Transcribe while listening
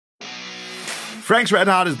Frank's Red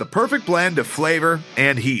Hot is the perfect blend of flavor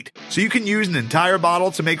and heat, so you can use an entire bottle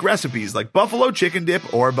to make recipes like buffalo chicken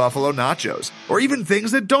dip or buffalo nachos, or even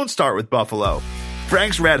things that don't start with buffalo.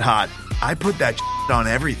 Frank's Red Hot, I put that on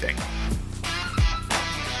everything.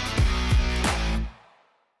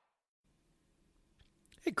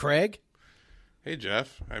 Hey, Craig. Hey,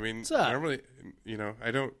 Jeff. I mean, normally, I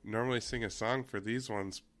don't normally sing a song for these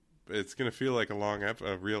ones. It's going to feel like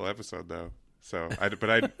a real episode, though. So,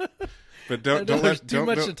 but don't let too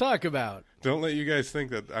much to talk about. Don't let you guys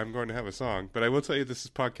think that I'm going to have a song. But I will tell you, this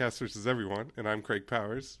is Podcast versus Everyone, and I'm Craig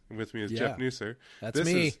Powers, and with me is Jeff Nusser. That's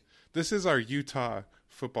me. This is our Utah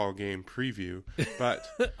football game preview, but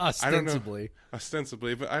ostensibly,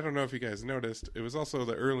 but I don't know if you guys noticed, it was also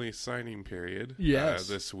the early signing period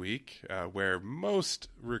this week, where most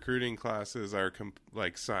recruiting classes are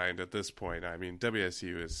signed at this point. I mean,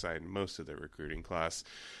 WSU has signed most of their recruiting class,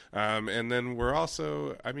 and then we're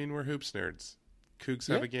also, we're hoops nerds. Cougs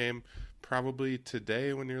have a game probably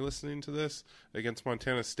today when you're listening to this against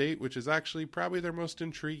Montana State, which is actually probably their most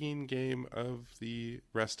intriguing game of the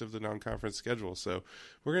rest of the non-conference schedule. So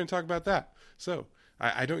we're going to talk about that. So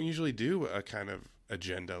I don't usually do a kind of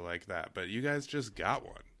agenda like that, but you guys just got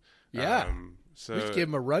one. Yeah. So we should give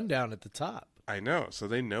them a rundown at the top. I know, so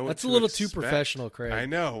they know. That's a little too professional, Craig. I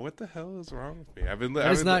know. What the hell is wrong with me?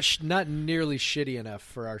 It's not nearly shitty enough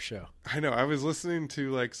for our show. I know. I was listening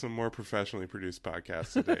to some more professionally produced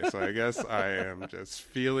podcasts today, so I guess I am just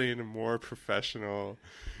feeling more professional.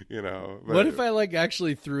 What if I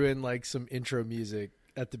actually threw in some intro music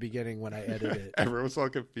at the beginning when I edit it? Everyone's all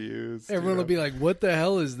confused. Everyone will be like, "What the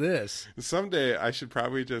hell is this?" Someday I should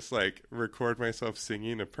probably just record myself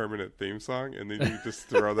singing a permanent theme song, and then you just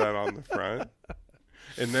throw that on the front,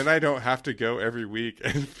 and then I don't have to go every week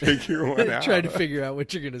and figure one out. Try to figure out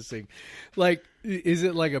what you're gonna sing. Is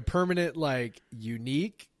it a permanent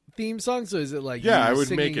unique theme song? So is it I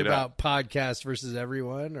would make it about up. Podcast versus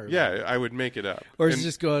Everyone, or I would make it up, or is it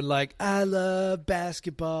just going I love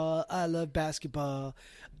basketball, I love basketball,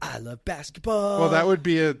 I love basketball? Well, that would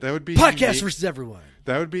be Podcast unique. versus Everyone.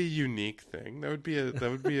 That would be a unique thing. That would be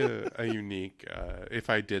a unique. If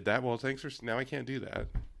I did that, well, thanks for now. I can't do that.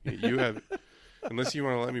 You have, unless you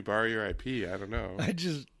want to let me borrow your IP. I don't know. I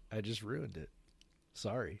just ruined it.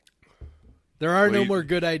 Sorry. There are no more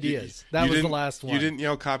good ideas. That was the last one. You didn't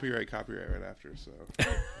yell copyright right after, so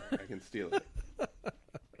I can steal it.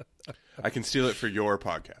 I can steal it for your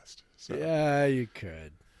podcast. So. Yeah, you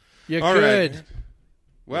could. You All could.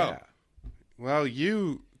 Right. Well,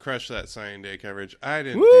 you crushed that signing day coverage. I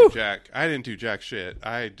didn't do jack shit.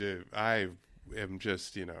 I am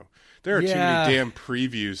just, there are too many damn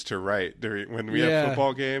previews to write when we have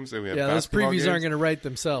football games and we have basketball those previews games. Aren't going to write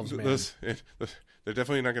themselves, man. They're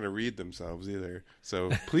definitely not going to read themselves either.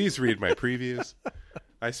 So please read my previews.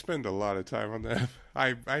 I spend a lot of time on them.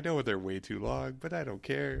 I know they're way too long, but I don't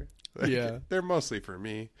care. They're mostly for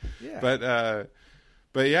me. Yeah.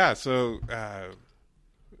 But yeah, so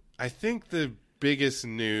I think the biggest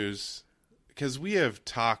news, because we have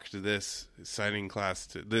talked this signing class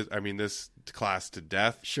this class to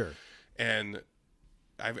death. Sure. And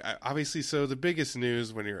obviously, so the biggest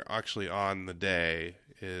news when you're actually on the day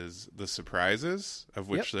is the surprises, of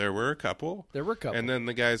which there were a couple. There were a couple. And then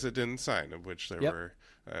the guys that didn't sign, of which there were...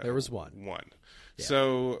 there was one. Yeah.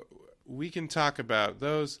 So we can talk about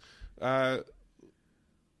those. We'll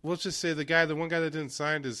just say the one guy that didn't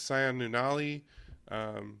sign is Sion Nunali.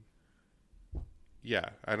 I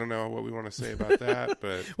don't know what we want to say about that,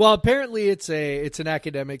 but... Well, apparently it's an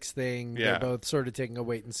academics thing. Yeah. They're both sort of taking a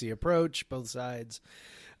wait-and-see approach, both sides.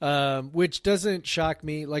 Which doesn't shock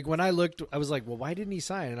me. When I looked, I was like, well, why didn't he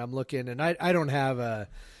sign? And I'm looking, and I don't have a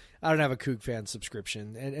Coug fan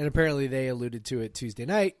subscription. And apparently they alluded to it Tuesday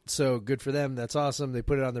night. So good for them. That's awesome. They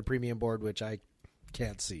put it on their premium board, which I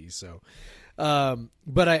can't see. So,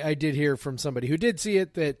 but I did hear from somebody who did see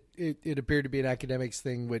it that it appeared to be an academics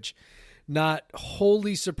thing, which not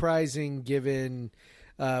wholly surprising given,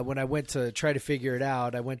 when I went to try to figure it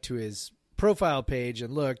out, I went to his profile page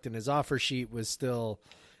and looked, and his offer sheet was still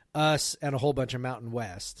us and a whole bunch of Mountain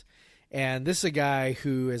West. And this is a guy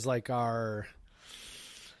who is our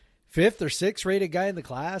 5th or 6th rated guy in the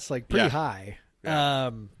class, pretty high. Yeah.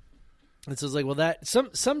 And so it's well,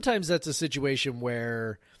 sometimes that's a situation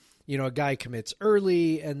where, a guy commits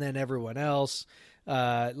early and then everyone else,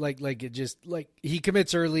 he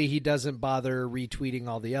commits early, he doesn't bother retweeting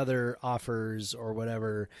all the other offers or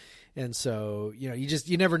whatever. And so,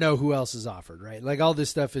 you never know who else is offered, right? All this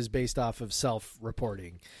stuff is based off of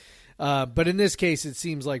self-reporting. But in this case, it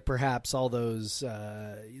seems like perhaps all those,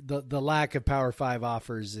 the lack of Power 5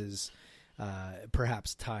 offers is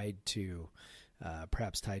perhaps tied to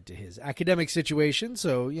perhaps tied to his academic situation.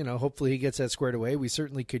 So, hopefully he gets that squared away. We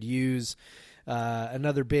certainly could use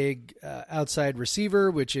another big outside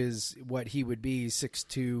receiver, which is what he would be,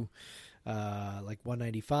 6'2", like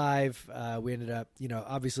 195. We ended up,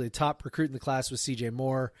 obviously the top recruit in the class was CJ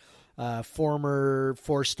Moore, former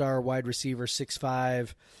 4-star wide receiver,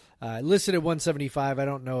 6'5", listed at 175. I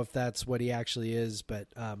don't know if that's what he actually is, but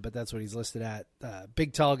that's what he's listed at.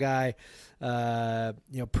 Big, tall guy,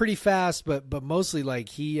 pretty fast, but mostly like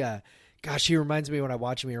he reminds me, when I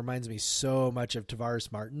watch him, he reminds me so much of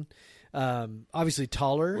Tavares Martin. Obviously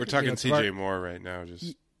taller. We're talking CJ Moore right now.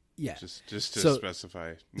 Just to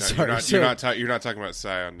specify. No, sorry, you're not talking about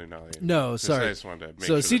Sion Nunnally. No, sorry. I just wanted to make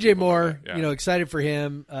so sure CJ Moore, excited for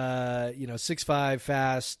him. 6'5",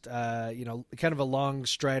 fast. Kind of a long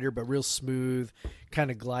strider, but real smooth,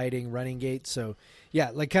 kind of gliding running gait. So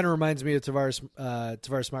yeah, like kind of reminds me of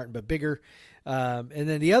Tavares Martin, but bigger. And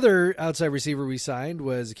then the other outside receiver we signed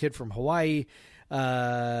was a kid from Hawaii,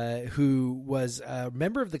 who was a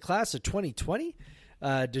member of the class of 2020.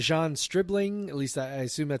 Dejon Stribling, at least I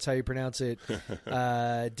assume that's how you pronounce it,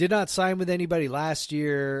 did not sign with anybody last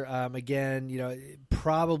year. Again,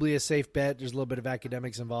 probably a safe bet. There's a little bit of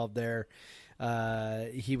academics involved there.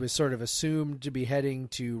 He was sort of assumed to be heading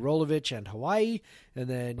to Rolovich and Hawaii. And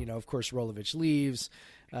then, of course, Rolovich leaves.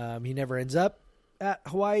 He never ends up at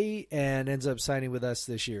Hawaii and ends up signing with us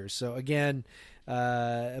this year. So again,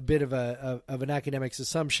 a bit of an academics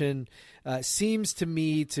assumption. Seems to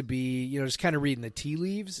me to be, just kind of reading the tea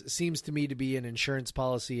leaves, seems to me to be an insurance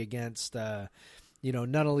policy against,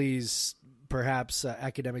 Nunnally's perhaps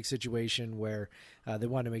academic situation where they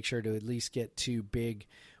want to make sure to at least get 2 big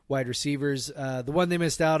wide receivers. The one they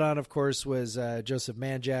missed out on, of course, was Joseph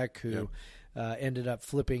Manjack, who ended up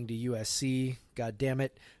flipping to USC. God damn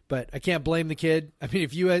it. But I can't blame the kid. I mean,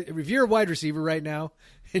 if you're a wide receiver right now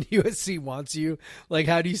and USC wants you, like,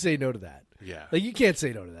 how do you say no to that? Yeah, like you can't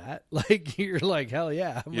say no to that. Like you're like, hell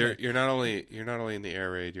yeah. You're not only in the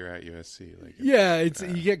air raid, you're at USC. Like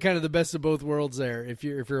you get kind of the best of both worlds there if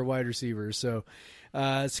you're a wide receiver. So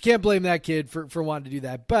can't blame that kid for wanting to do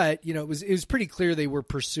that. But it was pretty clear they were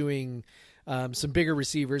pursuing some bigger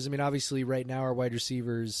receivers. I mean, obviously, right now our wide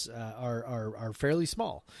receivers are fairly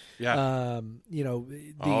small. Yeah.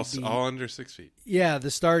 All under 6 feet. Yeah, the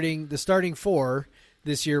starting 4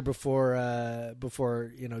 this year before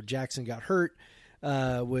Jackson got hurt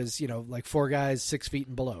was like 4 guys 6 feet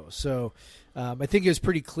and below. So I think it was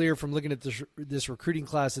pretty clear from looking at this recruiting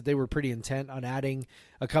class that they were pretty intent on adding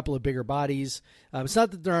a couple of bigger bodies. It's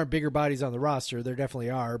not that there aren't bigger bodies on the roster; there definitely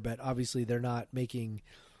are, but obviously they're not making.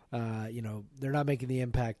 They're not making the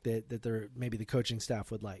impact that they're maybe the coaching staff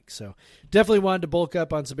would like. So definitely wanted to bulk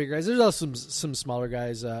up on some bigger guys. There's also some smaller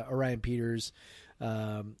guys, Orion Peters,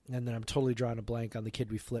 and then I'm totally drawing a blank on the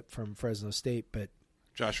kid we flipped from Fresno State, but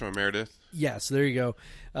Joshua Meredith. Yeah, so there you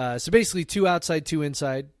go. So basically 2 outside, 2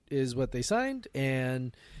 inside is what they signed,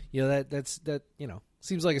 and that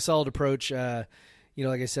seems like a solid approach.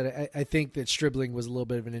 Like I said, I think that Stribling was a little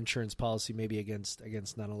bit of an insurance policy maybe against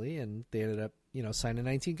Nunnally, and they ended up signing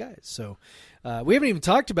 19 guys. So we haven't even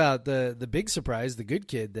talked about the big surprise, the good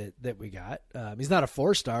kid that we got. He's not a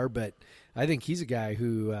 4-star, but I think he's a guy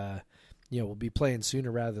who will be playing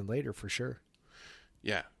sooner rather than later for sure.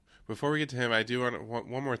 Yeah. Before we get to him, I do want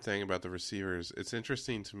one more thing about the receivers. It's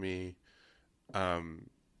interesting to me.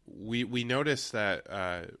 We noticed that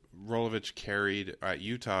Rolovich carried at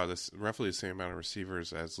Utah roughly the same amount of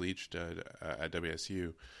receivers as Leach did at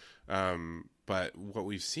WSU. But what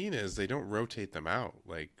we've seen is they don't rotate them out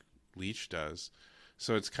like Leach does.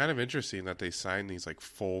 So it's kind of interesting that they sign these like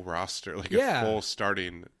full roster, like a full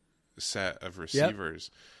starting set of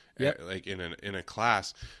receivers, like in a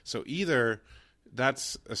class. So either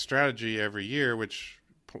that's a strategy every year, which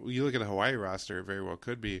you look at the Hawaii roster, it very well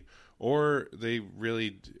could be, or they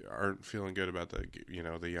really aren't feeling good about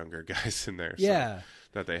the younger guys in there. Yeah. So,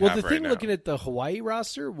 that they have the right thing now. Looking at the Hawaii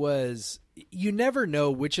roster was you never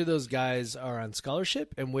know which of those guys are on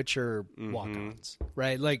scholarship and which are walk-ons,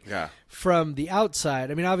 right? Like from the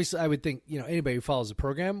outside, I mean, obviously I would think, anybody who follows the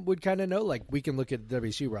program would kind of know, like we can look at the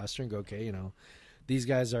WSU roster and go, okay, these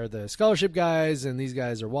guys are the scholarship guys and these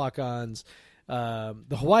guys are walk-ons.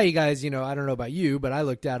 The Hawaii guys, I don't know about you, but I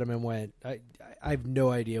looked at them and went, I have no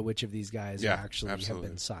idea which of these guys actually have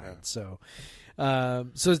been signed. Yeah.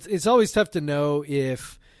 So it's always tough to know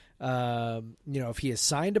if he has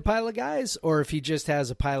signed a pile of guys or if he just has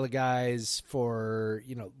a pile of guys for,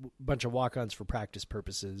 a bunch of walk-ons for practice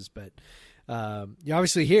purposes. But,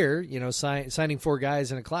 obviously here, signing 4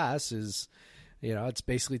 guys in a class is, it's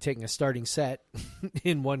basically taking a starting set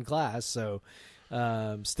in one class. So,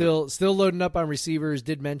 Still loading up on receivers.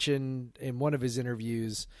 Did mention in one of his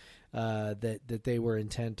interviews that they were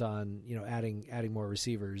intent on adding more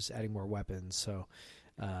receivers, adding more weapons. So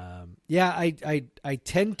I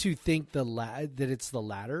tend to think that it's the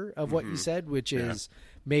latter of what you said, which is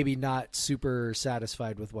maybe not super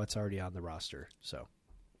satisfied with what's already on the roster. So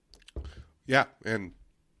yeah, and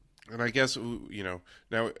I guess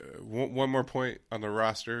now one more point on the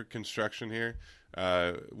roster construction here.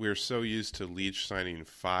 We're so used to Leach signing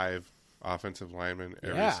 5 offensive linemen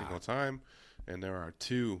every single time, and there are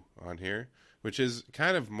 2 on here, which is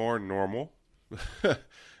kind of more normal.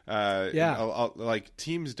 Like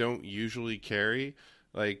teams don't usually carry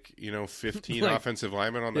 15 offensive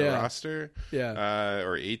linemen on the roster,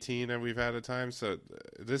 or 18 that we've had at times. So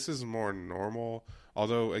this is more normal.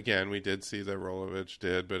 Although, again, we did see that Rolovich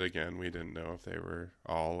did, but again, we didn't know if they were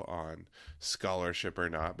all on scholarship or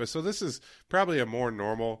not. But so this is probably a more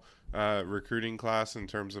normal recruiting class in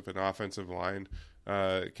terms of an offensive line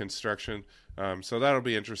construction. So that'll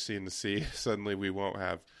be interesting to see. Suddenly we won't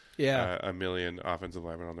have a million offensive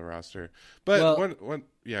linemen on the roster. But go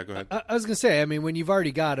ahead. I was going to say, I mean, when you've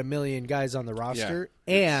already got a million guys on the roster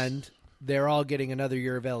and they're all getting another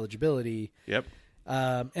year of eligibility. Yep.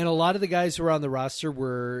 And a lot of the guys who were on the roster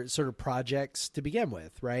were sort of projects to begin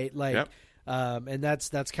with, right? And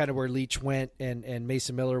that's kind of where Leach went and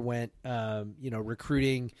Mason Miller went,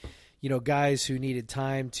 recruiting, guys who needed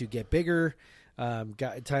time to get bigger,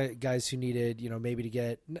 guys who needed, maybe to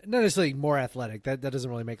get not necessarily more athletic. That doesn't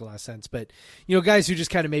really make a lot of sense, but, guys who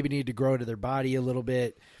just kind of maybe need to grow into their body a little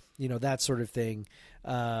bit, that sort of thing.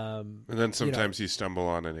 And then sometimes you stumble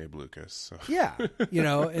on an Abe Lucas. So. Yeah.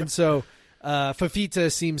 And so,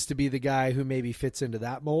 Fafita seems to be the guy who maybe fits into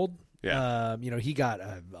that mold. Yeah. He got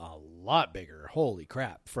a lot bigger. Holy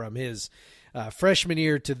crap. From his freshman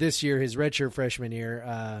year to this year, his redshirt freshman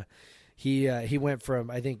year, he went from,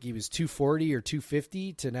 I think he was 240 or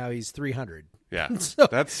 250 to now he's 300. Yeah. So,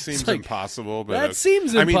 that seems impossible. But that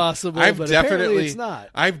seems impossible, but apparently it's not.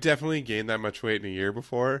 I've definitely gained that much weight in a year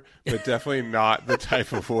before, but definitely not the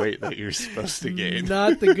type of weight that you're supposed to gain.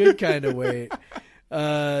 Not the good kind of weight.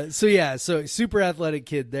 So super athletic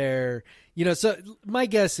kid there, so my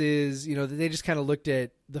guess is, that they just kind of looked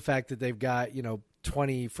at the fact that they've got,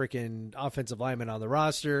 20 freaking offensive linemen on the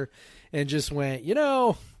roster and just went,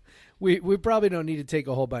 we probably don't need to take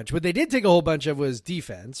a whole bunch. What they did take a whole bunch of was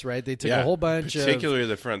defense, right? They took a whole bunch particularly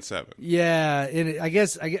the front 7. Yeah. And I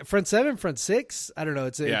guess front 7, front 6. I don't know.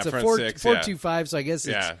 It's a 4-2-5. So I guess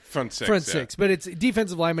it's front 6, front 6, but it's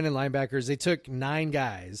defensive linemen and linebackers. They took 9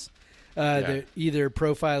 guys. That either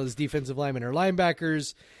profile as defensive linemen or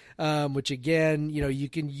linebackers, which again, you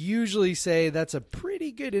can usually say that's a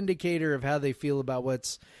pretty good indicator of how they feel about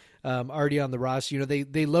what's already on the roster.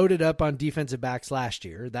 They loaded up on defensive backs last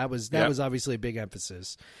year. That was obviously a big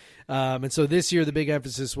emphasis. And so this year the big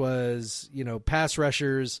emphasis was, pass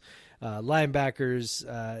rushers,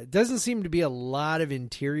 linebackers. Doesn't seem to be a lot of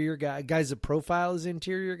interior guys that profile as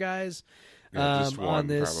interior guys. Just one, on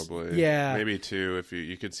this, probably. Yeah, maybe 2. If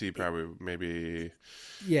you could see, probably maybe.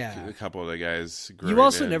 A couple of the guys. You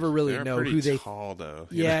also never really know who they. Tall, though.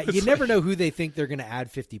 Yeah, you never know who they think they're going to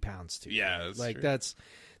add 50 pounds to. Yeah,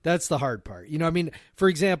 that's the hard part. For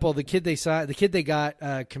example, the kid they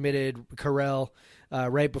got committed, Carell,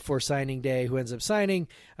 right before signing day, who ends up signing.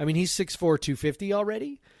 I mean, he's 6'4", 250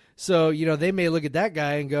 already. So, they may look at that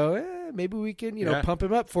guy and go, maybe we can, pump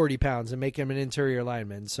him up 40 pounds and make him an interior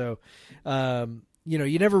lineman. So,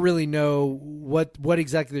 you never really know what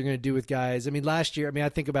exactly they're going to do with guys. I mean, last year, I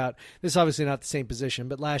think about this, obviously not the same position,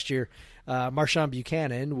 but last year, Marshawn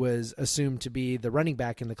Buchanan was assumed to be the running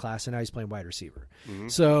back in the class, and now he's playing wide receiver. Mm-hmm.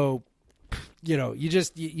 So, you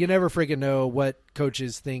never freaking know what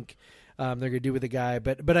coaches think they're going to do with a guy.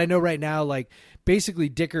 But I know right now, basically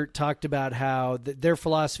Dickert talked about how their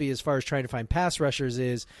philosophy as far as trying to find pass rushers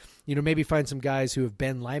is, maybe find some guys who have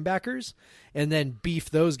been linebackers and then beef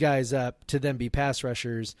those guys up to then be pass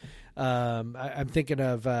rushers. I'm thinking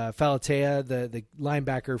of Falatea, the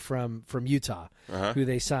linebacker from Utah, who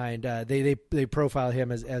they signed. They profile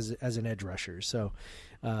him as an edge rusher. So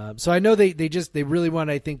I know they really want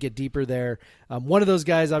to, I think, get deeper there. One of those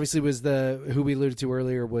guys obviously was who we alluded to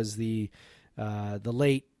earlier was the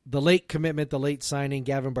late commitment, the late signing,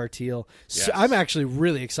 Gavin Barteel. Yes. So I'm actually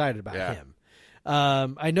really excited about him.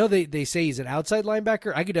 I know they say he's an outside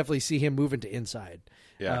linebacker. I could definitely see him moving to inside.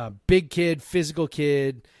 Yeah. Big kid, physical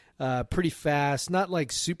kid, pretty fast, not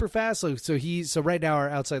super fast. So right now our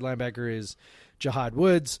outside linebacker is Jahad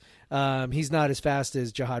Woods. He's not as fast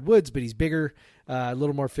as Jahad Woods, but he's bigger, a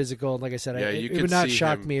little more physical. And like I said, it would not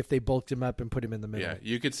shock me if they bulked him up and put him in the middle. Yeah,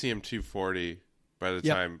 you could see him 240 by the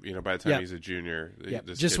time he's a junior.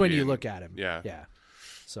 Just when you look at him. Yeah.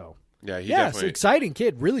 So. Yeah, it's an exciting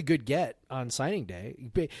kid. Really good get on signing day.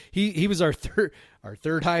 He was our third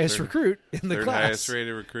highest recruit in the class. Highest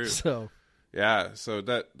rated recruit. So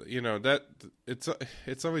that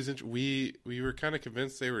it's always interesting. We were kind of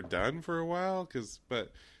convinced they were done for a while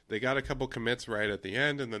but they got a couple commits right at the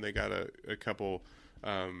end, and then they got a couple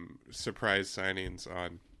surprise signings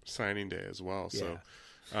on signing day as well. Yeah. So.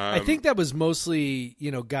 I think that was mostly,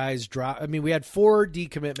 guys drop. I mean, we had 4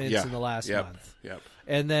 decommitments in the last month. Yep.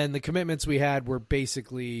 And then the commitments we had were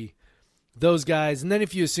basically those guys. And then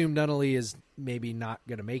if you assume Nunnally is maybe not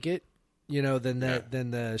going to make it,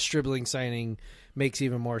 then the Stribling signing makes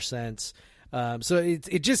even more sense. So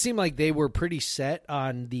it just seemed like they were pretty set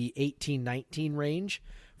on the 18-19 range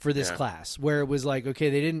for this class, where it was like, okay,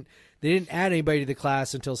 they didn't add anybody to the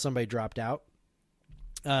class until somebody dropped out.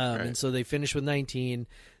 And so they finished with 19.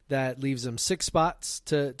 That leaves them 6 spots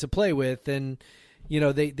to play with. And,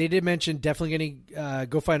 they did mention definitely going to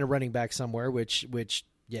go find a running back somewhere, which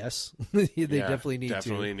yes, they definitely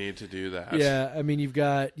need to do that. Yeah. I mean, you've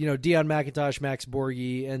got, Deion McIntosh, Max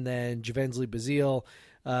Borghi, and then Javensley Bazile.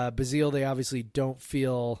 Bazile, they obviously don't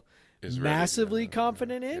feel massively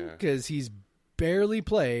confident in because he's barely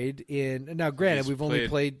played in. Now, granted, we've only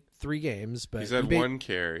played 3 games, but he's had 1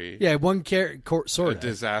 carry. Yeah, 1 carry, sort of. A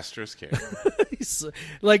disastrous carry.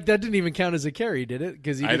 Like, that didn't even count as a carry, did it?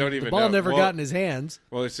 Because the ball never got in his hands.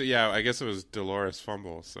 Well, I guess it was Dolores'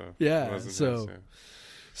 fumble. So yeah,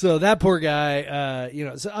 so that poor guy,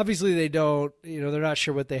 so obviously they don't, they're not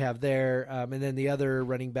sure what they have there. And then the other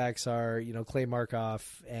running backs are, Clay Markoff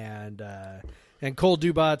and Cole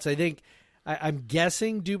Dubats. I think, I'm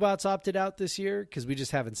guessing Dubats opted out this year because we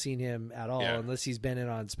just haven't seen him at all, unless he's been in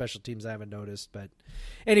on special teams. I haven't noticed. But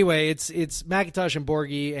anyway, it's McIntosh and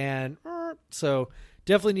Borghi, and so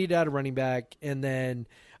definitely need to add a running back. And then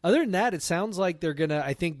other than that, it sounds like they're going to,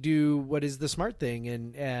 I think, do what is the smart thing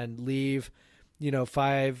and leave,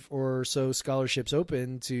 5 or so scholarships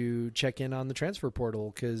open to check in on the transfer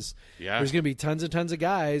portal because there's going to be tons and tons of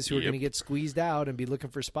guys who are going to get squeezed out and be looking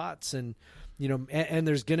for spots. And and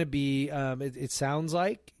there's going to be, it sounds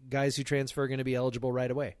like guys who transfer are going to be eligible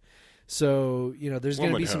right away. So, there's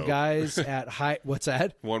going to be some guys at high. What's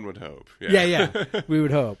that? One would hope. Yeah. We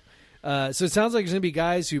would hope. So it sounds like there's going to be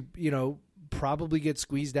guys who, probably get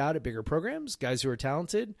squeezed out at bigger programs, guys who are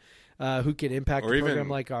talented, who can impact a program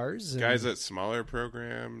like ours. Guys at smaller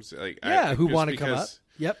programs. Who want to come up.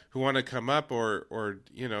 Yep. Who want to come up or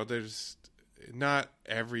there's not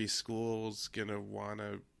every school's going to want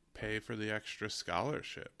to pay for the extra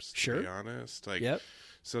scholarships, to be honest.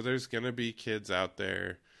 So there's going to be kids out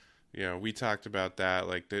there, we talked about that.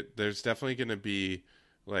 Like there's definitely going to be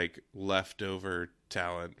leftover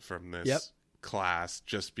talent from this class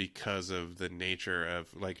just because of the nature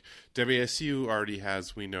of WSU already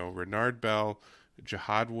has, we know, Renard Bell,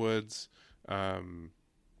 Jihad Woods, and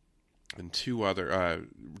 2 other,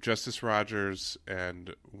 Justice Rogers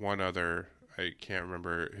and 1 other, I can't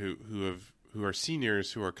remember, who are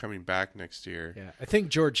seniors who are coming back next year. Yeah, I think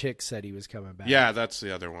George Hicks said he was coming back. Yeah, that's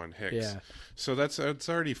the other one, Hicks. Yeah. So it's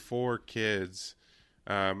already 4 kids.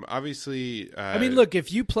 Obviously, I mean, look,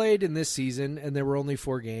 if you played in this season and there were only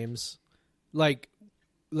 4 games,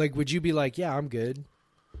 would you be like, yeah, I'm good?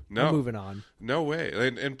 No, I'm moving on. No way.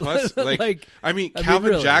 And plus,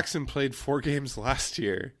 Calvin Jackson played 4 games last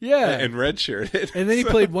year. Yeah, and redshirted, and then he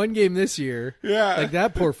played 1 game this year. Yeah,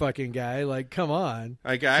 that poor fucking guy. Come on.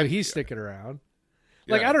 So he's sticking around.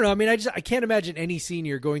 Yeah. I don't know. I mean, I can't imagine any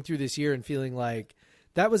senior going through this year and feeling like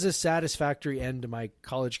that was a satisfactory end to my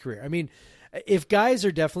college career. I mean, if guys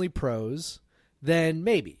are definitely pros, then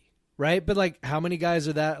maybe, right? But how many guys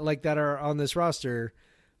are that are on this roster?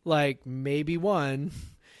 Maybe 1.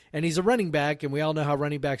 And he's a running back, and we all know how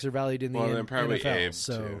running backs are valued in the NFL. Probably Abe,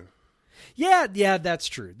 so, too. Yeah, that's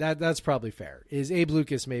true. That's probably fair. Is Abe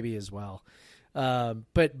Lucas maybe as well?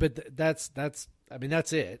 But that's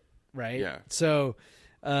it, right? Yeah. So,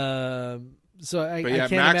 I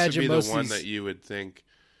can't Max imagine would be most the one that you would think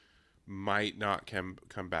might not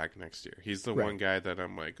come back next year. He's the one guy that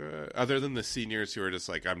I'm like, other than the seniors who are just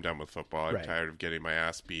like, I'm done with football. I'm tired of getting my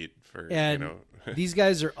ass beat for, these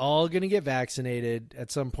guys are all going to get vaccinated at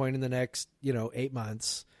some point in the next, 8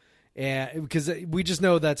 months. And because we just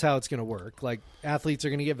know that's how it's going to work. Athletes are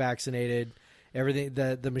going to get vaccinated. Everything,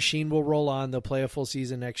 the machine will roll on. They'll play a full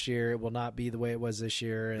season next year. It will not be the way it was this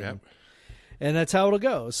year. And that's how it'll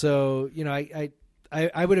go. So,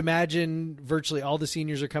 I would imagine virtually all the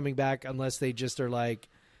seniors are coming back unless they just are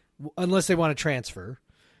unless they want to transfer,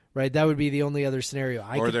 right? That would be the only other scenario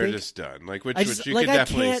I could they're think. Just done, like which you could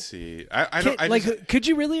definitely see. I don't could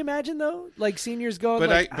you really imagine though, like seniors going? But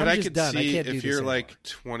like, I just could done. see I can't if you're like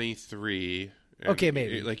 23. Okay,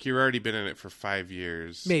 maybe. Like you've already been in it for 5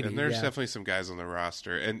 years. Maybe, and there's definitely some guys on the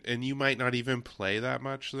roster, and you might not even play that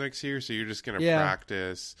much the next year, so you're just going to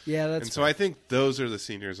practice. Yeah, that's. And so I think those are the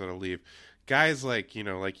seniors that'll leave. Guys like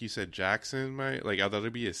like you said, Jackson might although it'll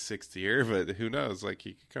be his 6th year, but who knows? Like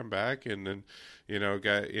he could come back, and then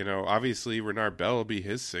obviously Renard Bell will be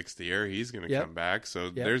his 6th year. He's going to come back. So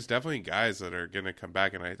there's definitely guys that are going to come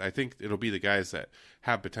back, and I think it'll be the guys that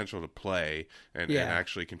have potential to play and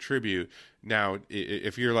actually contribute. Now,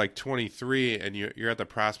 if you're like 23 and you're at the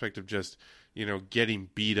prospect of just getting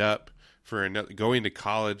beat up for another, going to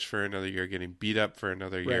college for another year, getting beat up for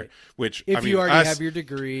another year, which if you already have your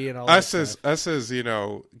degree and all that us as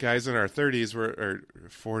guys in our 30s or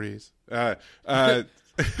 40s.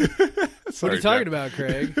 What are you talking about,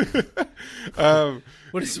 Craig?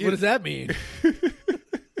 What does that mean?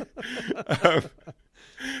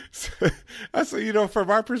 So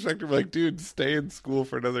from our perspective, like, dude, stay in school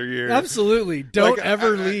for another year. Absolutely, don't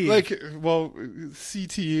ever leave.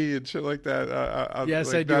 CTE and shit like that.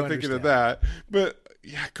 Yes, I do. Not thinking of that, but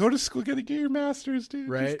go to school, get your master's, dude.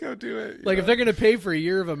 Right? Just go do it. If they're gonna pay for a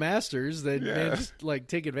year of a master's, then man, just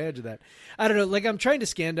take advantage of that. I don't know. Like, I'm trying to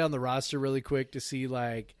scan down the roster really quick to see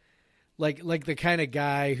like the kind of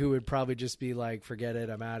guy who would probably just be like, forget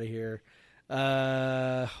it, I'm out of here.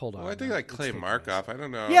 Hold on. Well, I think like Clay Markoff. I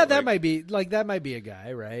don't know. Yeah, that might be a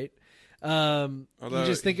guy, right? Although you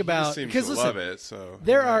just think about, because love it. So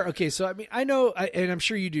there are So I mean, I know, and I'm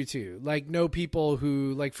sure you do too. Like, know people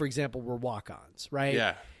who, like, for example, were walk-ons, right?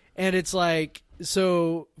 Yeah. And it's like,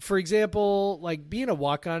 so for example, like, being a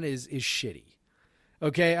walk-on is shitty.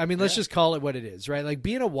 Okay, I mean, let's just call it what it is, right? Like,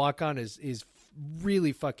 being a walk-on is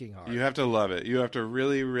really fucking hard. You have to love it. You have to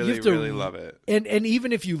really, really, really love it. And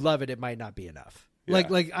even if you love it, it might not be enough. Yeah.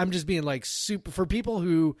 Like I'm just being like super for people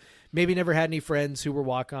who maybe never had any friends who were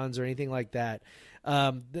walk-ons or anything like that.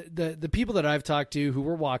 The people that I've talked to who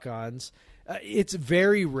were walk-ons, it's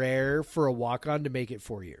very rare for a walk-on to make it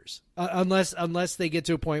 4 years, unless they get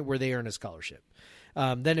to a point where they earn a scholarship.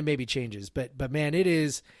 Then it maybe changes. But man, it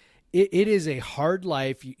is a hard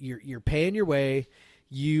life. You're paying your way.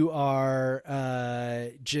 You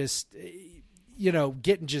are just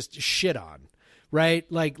getting just shit on, right?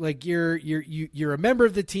 Like you're a member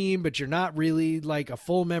of the team, but you're not really like a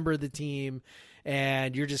full member of the team,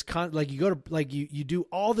 and you're just you go to like you do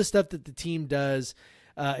all the stuff that the team does,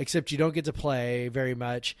 except you don't get to play very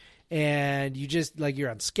much, and you just like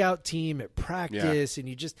you're on scout team at practice, and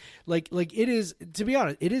you just like it is, to be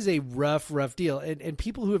honest, it is a rough deal, and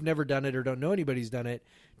people who have never done it or don't know anybody who's done it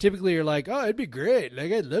typically are like, oh, it'd be great.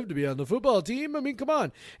 Like, I'd love to be on the football team. I mean, come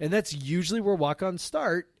on. And that's usually where walk-ons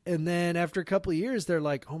start. And then after a couple of years, they're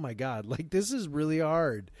like, oh my God, like, this is really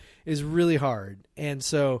hard. It's really hard. And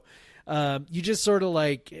so you just sort of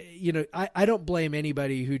like, I don't blame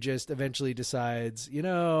anybody who just eventually decides,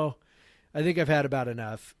 I think I've had about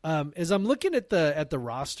enough. As I'm looking at the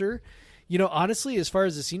roster, honestly, as far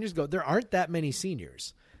as the seniors go, there aren't that many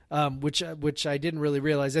seniors. Which I didn't really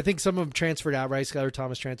realize. I think some of them transferred out. Right, Skylar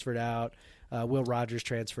Thomas transferred out. Will Rogers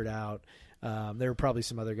transferred out. There were probably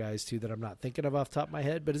some other guys too that I'm not thinking of off the top of my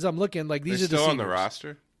head. But as I'm looking, like, these are the still seniors on the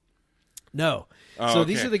roster. No, so okay.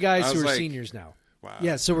 These are the guys who are seniors now. Wow.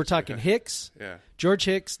 Yeah, so we're talking Hicks, yeah, George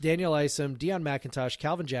Hicks, Daniel Isom, Deion McIntosh,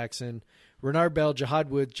 Calvin Jackson, Renard Bell,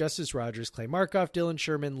 Jihad Wood, Justice Rogers, Clay Markoff, Dylan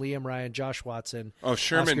Sherman, Liam Ryan, Josh Watson. Oh,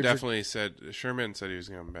 Sherman said he was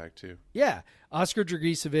coming back too. Yeah, Oscar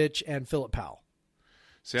Dragicevic and Philip Powell.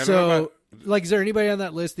 See, I don't know about... like, is there anybody on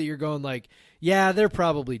that list that you're going like, yeah, they're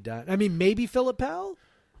probably done? I mean, maybe Philip Powell?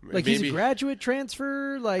 Like, maybe. He's a graduate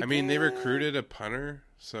transfer? Like, I mean, they recruited a punter,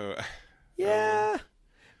 so... Yeah.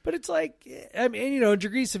 But it's like, I mean,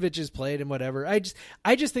 Dragicevic has played and whatever. I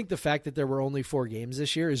just think the fact that there were only 4 games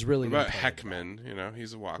this year is really good. About Heckman,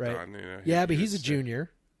 he's a walk-on. Right. Yeah, but he's a junior.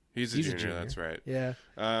 He's a junior. That's right. Yeah.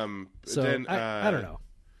 So then, I don't know.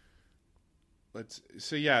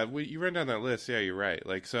 You run down that list. Yeah, you're right.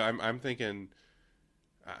 Like, so I'm thinking,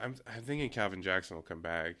 I'm thinking Calvin Jackson will come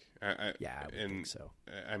back. I would think so.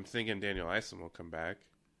 I'm thinking Daniel Isom will come back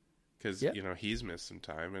because he's missed some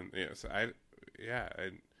time, and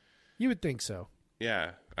you would think so.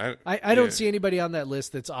 Yeah. I don't see anybody on that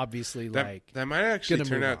list that's obviously that might actually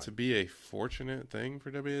turn out to be a fortunate thing for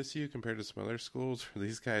WSU compared to some other schools where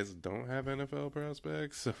these guys don't have NFL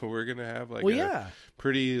prospects. So we're going to have a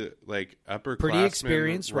pretty upperclassmen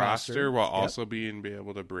experienced roster while also be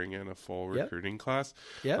able to bring in a full recruiting class.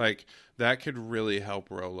 Yep. Like, that could really help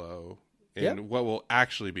Rolo in what will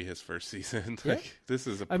actually be his first season. Like this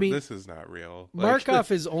is not real.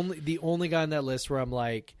 Markov is the only guy on that list where I'm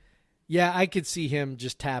like, yeah, I could see him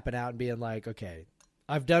just tapping out and being like, okay,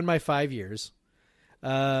 I've done my 5 years.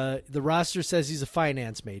 The roster says he's a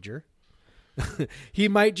finance major. He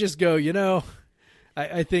might just go,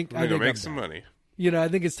 I think I'm make some money. I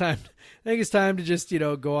think it's time. I think it's time to just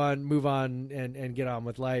go on, move on, and get on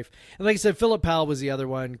with life. And like I said, Philip Powell was the other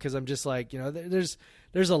one because I'm just like, there's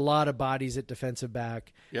a lot of bodies at defensive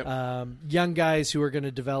back. Yep. Young guys who are going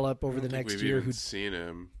to develop over the next year who've seen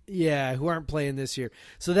him. Yeah, who aren't playing this year.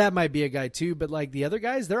 So that might be a guy too. But like the other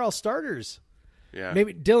guys, they're all starters. Yeah.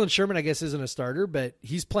 Maybe Dylan Sherman, I guess, isn't a starter, but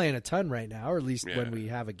he's playing a ton right now, or at least when we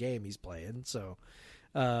have a game, he's playing. So,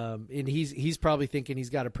 and he's probably thinking he's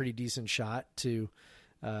got a pretty decent shot to,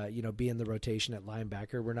 be in the rotation at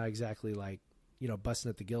linebacker. We're not exactly like, busting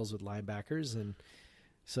at the gills with linebackers, and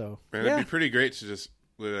so it'd be pretty great to just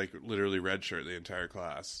literally redshirt the entire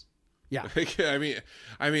class. Yeah.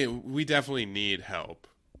 I mean, we definitely need help.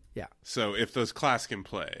 Yeah. So if those class can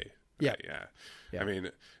play, yeah. I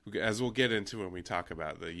mean, as we'll get into when we talk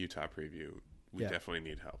about the Utah preview, we definitely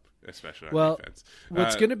need help, especially on defense.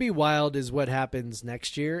 What's going to be wild is what happens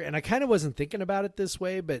next year. And I kind of wasn't thinking about it this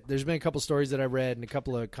way, but there's been a couple stories that I read and a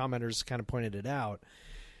couple of commenters kind of pointed it out.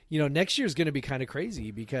 Next year is going to be kind of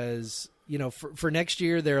crazy because, for next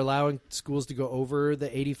year, they're allowing schools to go over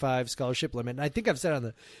the 85 scholarship limit. And I think I've said on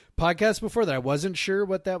the podcast before that I wasn't sure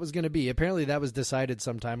what that was going to be. Apparently that was decided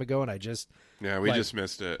some time ago, and I just... Yeah, we just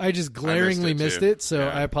missed it. I just glaringly missed it. So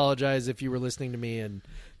I apologize if you were listening to me and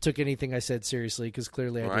took anything I said seriously, because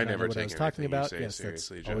clearly I did not know what I was talking about. Yes,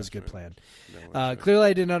 that's always a good plan. Clearly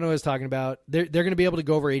I did not know what I was talking about. They're going to be able to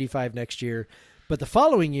go over 85 next year, but the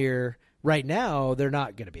following year... Right now, they're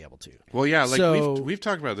not going to be able to. Well, yeah, we've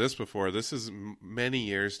talked about this before. This is many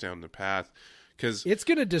years down the path because it's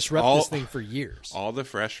going to disrupt this thing for years. All the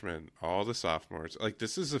freshmen, all the sophomores,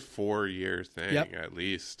 this is a 4-year thing at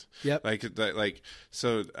least. Yep.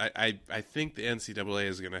 So I think the NCAA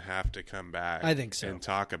is going to have to come back. I think so. And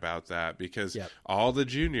talk about that because all the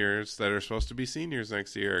juniors that are supposed to be seniors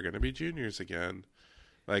next year are going to be juniors again.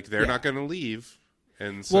 They're not going to leave,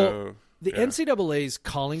 and so. Well, the NCAA's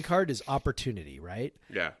calling card is opportunity, right?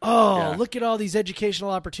 Yeah. Look at all these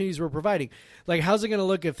educational opportunities we're providing. How's it going to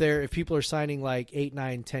look if people are signing 8,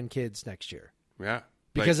 9, 10 kids next year? Yeah.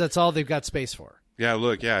 Because that's all they've got space for. Yeah.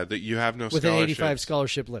 Look. Yeah. That you have no with an 85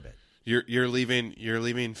 scholarship limit. You're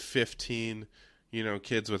leaving 15.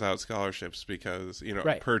 Kids without scholarships because,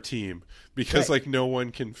 per team, because no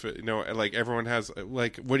one can fit, everyone has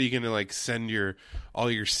what are you going to send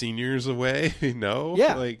all your seniors away? No.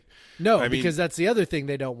 Yeah. No, because that's the other thing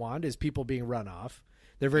they don't want is people being run off.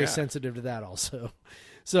 They're very sensitive to that also.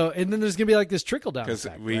 So, and then there's going to be this trickle down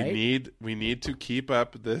effect, we need to keep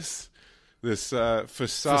up this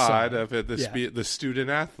facade of it, the student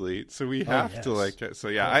athlete. So we have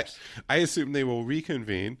to I assume they will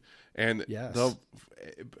reconvene. And they'll.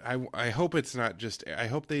 I hope it's not just. I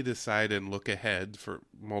hope they decide and look ahead for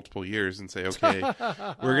multiple years and say, okay,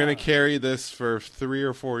 we're going to carry this for 3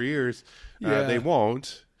 or 4 years. They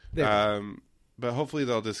won't. But hopefully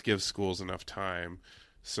they'll just give schools enough time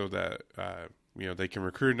so that they can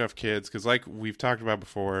recruit enough kids. Because like we've talked about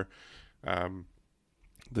before,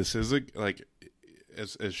 this is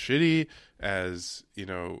as shitty as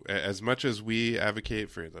as much as we advocate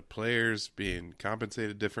for the players being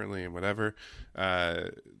compensated differently and whatever,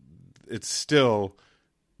 it's still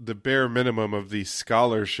the bare minimum of the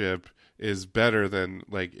scholarship is better than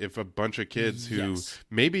if a bunch of kids who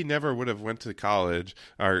maybe never would have went to college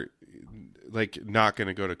are not going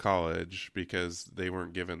to go to college because they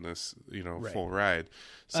weren't given this full ride.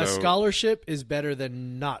 So, a scholarship is better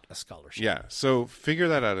than not a scholarship. Yeah. So figure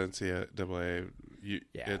that out, NCAA.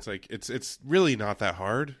 It's really not that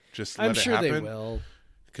hard. Just let it happen. I'm sure they will,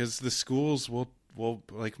 because the schools will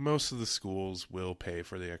most of the schools will pay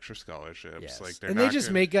for the extra scholarships. Yes. They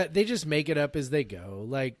just make it up as they go.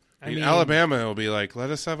 I mean, Alabama will be let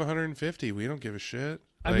us have 150. We don't give a shit.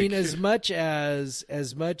 I mean, as much as the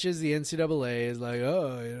NCAA is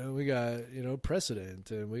we got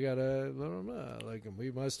precedent and we got and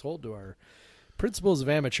we must hold to our principles of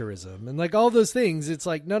amateurism and all those things. It's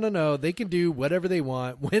no, they can do whatever they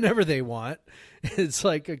want whenever they want. It's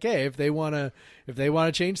okay, if they want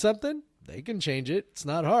to change something, they can change it. It's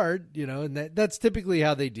not hard, and that's typically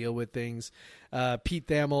how they deal with things. Pete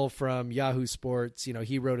Thamel from Yahoo Sports,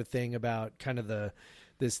 he wrote a thing about kind of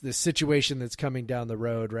this situation that's coming down the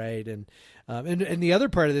road, right? And the other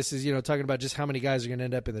part of this is talking about just how many guys are going to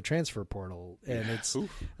end up in the transfer portal, and it's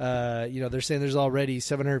they're saying there's already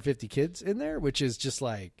 750 kids in there, which is just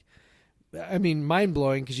I mean, mind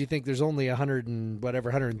blowing because you think there's only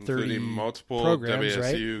 130 including multiple programs,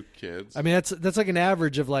 WSU right? kids. I mean, that's like an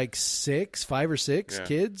average of like 5 or 6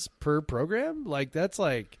 kids per program. Like that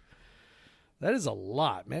is a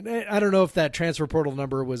lot, man. I don't know if that transfer portal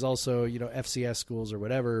number was also, FCS schools or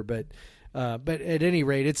whatever, but at any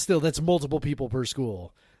rate, it's still, that's multiple people per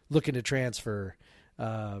school looking to transfer.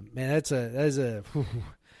 Man, that's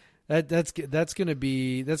gonna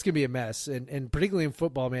be a mess, and particularly in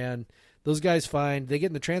football, man. Those guys they get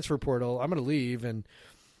in the transfer portal. I'm gonna leave, and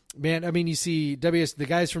man, I mean, you see the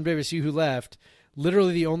guys from WSU who left.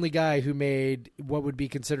 Literally, the only guy who made what would be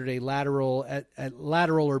considered a lateral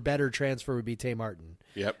or better transfer would be Tay Martin.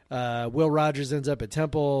 Yep. Will Rogers ends up at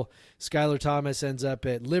Temple. Skylar Thomas ends up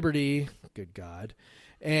at Liberty. Good God.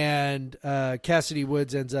 And Cassidy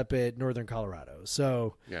Woods ends up at Northern Colorado.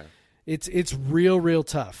 So yeah, it's real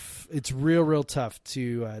tough. It's real tough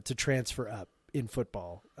to transfer up in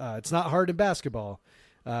football. It's not hard in basketball,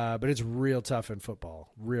 but it's real tough in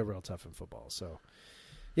football. Real tough in football. So.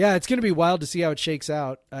 Yeah, it's going to be wild to see how it shakes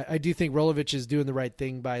out. I do think Rolovich is doing the right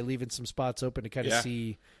thing by leaving some spots open to kind of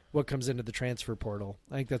see what comes into the transfer portal.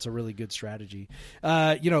 I think that's a really good strategy.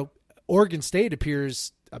 Oregon State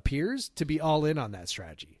appears to be all in on that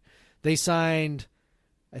strategy. They signed,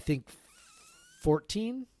 I think,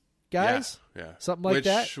 14 guys, something like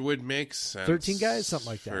that. Which would make sense. 13 guys, something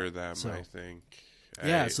like that for them, I think.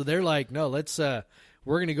 Yeah, so they're like, no,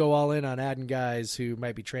 we're going to go all in on adding guys who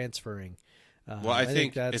might be transferring. Well, I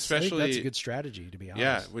think that's a good strategy, to be honest.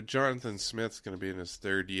 Yeah, with Jonathan Smith's going to be in his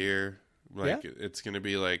third year. It's going to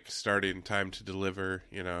be like starting time to deliver,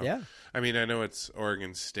 Yeah. I mean, I know it's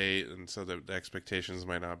Oregon State, and so the expectations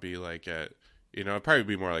might not be like at, it'd probably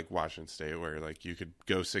be more like Washington State, where like you could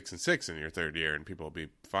go 6-6 in your third year and people will be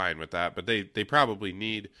fine with that. But they probably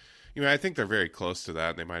need, I think they're very close to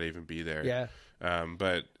that, and they might even be there. Yeah.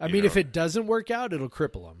 But I mean, if it doesn't work out, it'll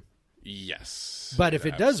cripple them. Yes. But if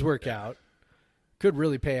it does work out, could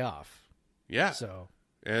really pay off. Yeah. So.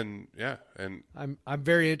 And I'm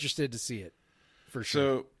very interested to see it, for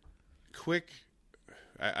sure. So, quick.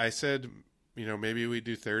 I said, maybe we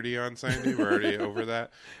do 30 on signing day. We're already over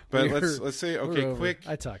that. But let's say quick.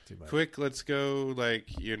 I talked too much. Quick. Let's go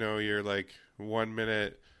your 1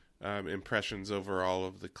 minute impressions overall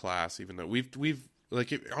of the class. Even though we've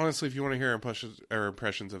honestly, if you want to hear our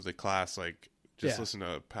impressions of the class, just listen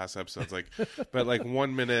to past episodes, but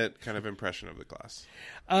 1 minute kind of impression of the class.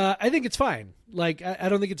 I think it's fine. I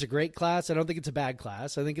don't think it's a great class. I don't think it's a bad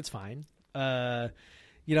class. I think it's fine. I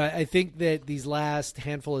think that these last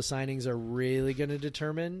handful of signings are really going to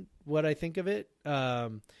determine what I think of it.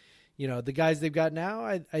 The guys they've got now,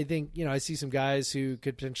 I think, I see some guys who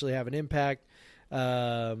could potentially have an impact.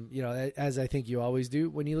 As I think you always do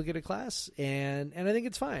when you look at a class, and I think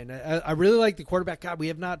it's fine. I really like the quarterback. God, we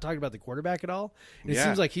have not talked about the quarterback at all. And it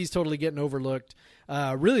seems like he's totally getting overlooked.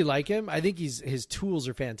 Really like him. I think his tools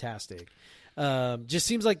are fantastic. Just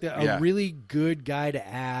seems like a really good guy to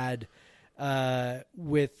add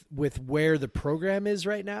with where the program is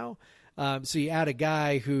right now. So you add a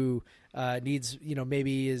guy who needs,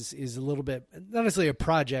 maybe is a little bit, not necessarily a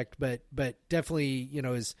project, but definitely,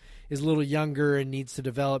 is a little younger and needs to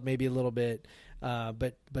develop maybe a little bit.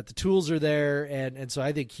 But the tools are there. And so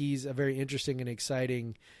I think he's a very interesting and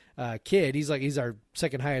exciting kid. He's our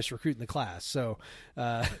second highest recruit in the class. So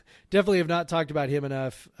definitely have not talked about him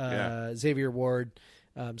enough. Xavier Ward.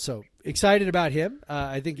 So excited about him.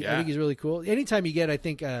 I think he's really cool. Anytime you get, I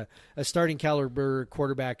think, a starting caliber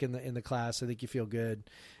quarterback in the class, I think you feel good.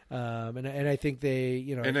 And I think they,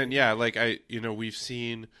 and then we've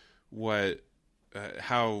seen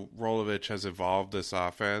how Rolovich has evolved this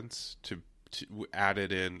offense to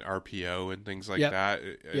added in RPO and things like that.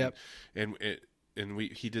 And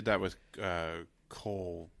he did that with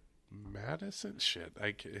Cole Madison.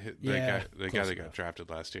 The guy that got drafted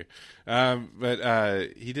last year.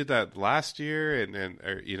 But he did that last year,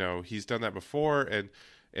 and he's done that before, and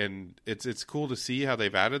it's cool to see how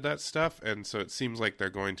they've added that stuff. And so it seems like they're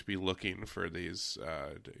going to be looking for these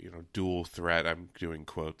dual threat. I'm doing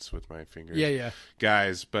quotes with my fingers.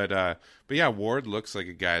 Guys, but Ward looks like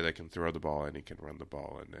a guy that can throw the ball and he can run the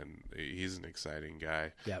ball, and he's an exciting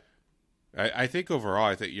guy. Yep. I think overall,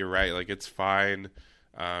 I think you're right. It's fine.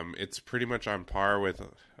 It's pretty much on par with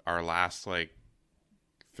our last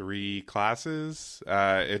 3 classes.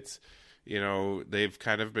 they've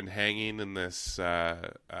kind of been hanging in this.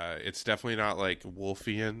 It's definitely not like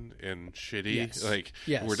Wolfian and shitty. Yes. Like,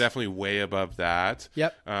 yes. We're definitely way above that.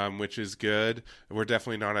 Yep. Which is good. We're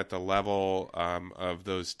definitely not at the level of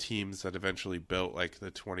those teams that eventually built like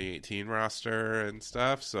the 2018 roster and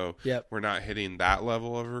stuff. So yep. we're not hitting that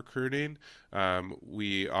level of recruiting.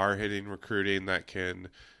 We are hitting recruiting that can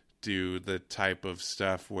do the type of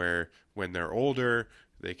stuff where when they're older,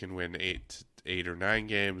 they can win 8 or 9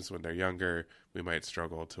 games. When they're younger, we might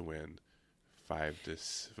struggle to win 4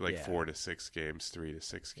 to 6 games, 3 to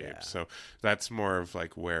 6 games. Yeah. So that's more of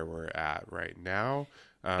like where we're at right now.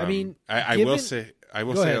 I mean, I will say, I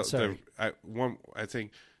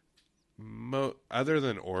think other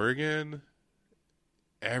than Oregon,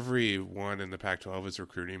 everyone in the Pac-12 is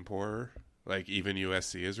recruiting poorer. Like even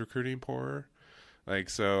USC is recruiting poorer.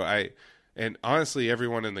 Like, and honestly,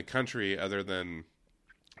 everyone in the country, other than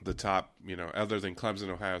the top, other than Clemson,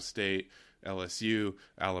 Ohio State, LSU,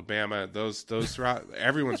 Alabama, those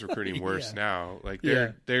everyone's recruiting worse now. Like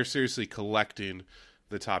they're seriously collecting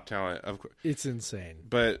the top talent. It's insane.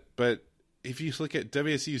 But if you look at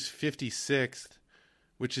WSU's 56th,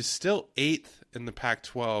 which is still 8th in the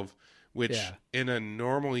Pac-12, which in a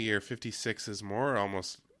normal year 56 is more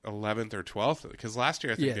almost 11th or 12th, because last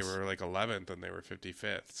year I think they were like 11th and they were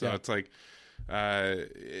 55th. So it's like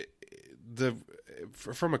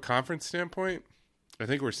from a conference standpoint, I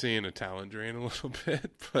think we're seeing a talent drain a little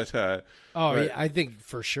bit, but I think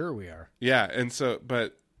for sure we are. Yeah, and so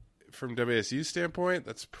but from WSU's standpoint,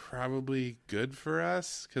 that's probably good for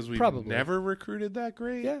us because we've never recruited that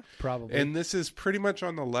great. Yeah, probably. And this is pretty much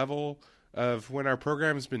on the level of when our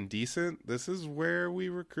program's been decent. This is where we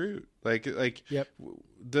recruit. Like yep.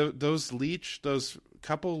 Those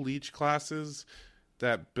couple Leach classes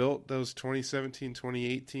that built those 2017,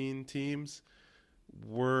 2018 teams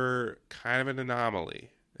were kind of an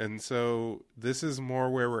anomaly. And so this is more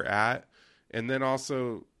where we're at. And then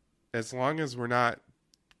also, as long as we're not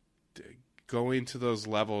going to those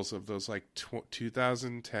levels of those like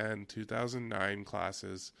 2010, 2009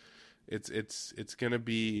 classes, it's going to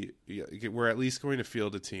be, we're at least going to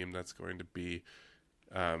field a team that's going to be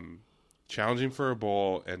challenging for a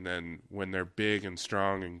bowl, and then when they're big and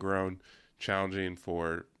strong and grown, challenging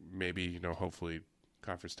for maybe, hopefully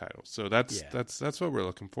conference titles. So that's what we're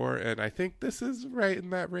looking for, and I think this is right in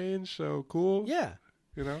that range. So cool. Yeah.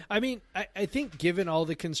 I mean, I think given all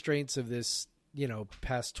the constraints of this,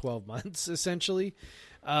 past 12 months, essentially,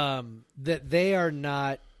 that they are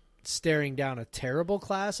not staring down a terrible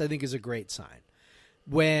class, I think is a great sign.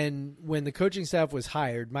 When the coaching staff was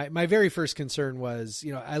hired, my very first concern was,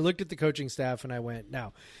 I looked at the coaching staff and I went,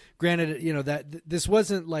 now, granted, that this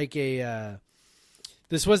wasn't like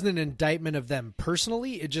this wasn't an indictment of them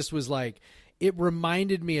personally. It just was like, it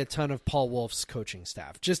reminded me a ton of Paul Wolf's coaching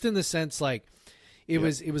staff, just in the sense, like it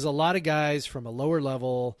was a lot of guys from a lower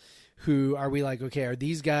level who are we like, okay, are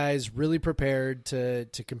these guys really prepared to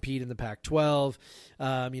compete in the Pac-12?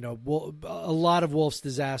 A lot of Wolf's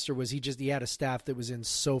disaster was he had a staff that was in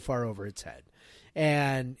so far over its head.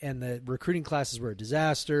 And the recruiting classes were a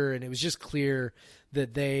disaster, and it was just clear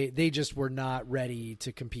that they just were not ready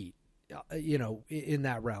to compete, in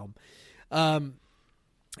that realm. And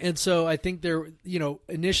so I think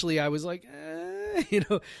initially I was like,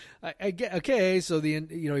 I get, okay. So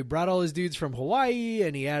he brought all his dudes from Hawaii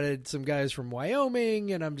and he added some guys from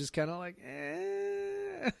Wyoming, and I'm just kind of like,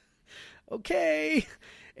 okay.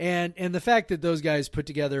 And the fact that those guys put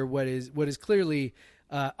together what is clearly,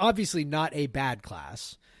 obviously not a bad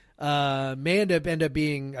class, may end up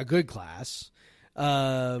being a good class.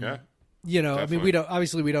 Definitely. I mean, we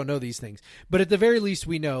don't know these things, but at the very least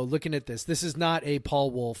we know, looking at this is not a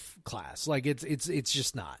Paul Wolf class. Like it's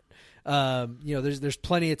just not. There's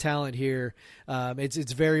plenty of talent here.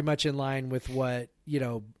 It's very much in line with what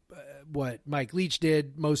Mike Leach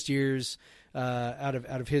did most years, out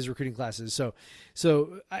of his recruiting classes.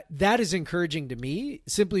 So that is encouraging to me,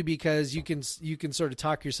 simply because you can sort of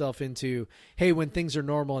talk yourself into, hey, when things are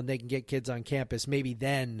normal and they can get kids on campus, maybe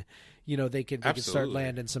then, they can start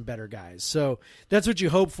landing some better guys. So that's what you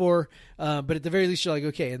hope for. But at the very least, you're like,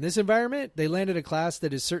 okay, in this environment, they landed a class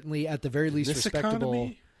that is certainly at the very least respectable.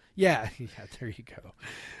 Economy? Yeah, there you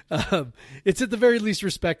go. It's at the very least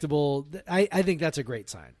respectable. I think that's a great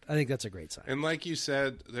sign. And like you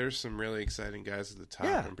said, there's some really exciting guys at the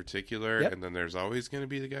top in particular, and then there's always going to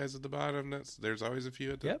be the guys at the bottom. There's always a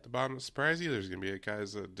few at the bottom that surprise you. There's going to be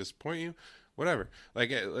guys that disappoint you. Whatever.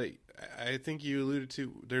 Like I think you alluded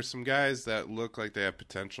to, there's some guys that look like they have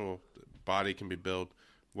potential. Body can be built.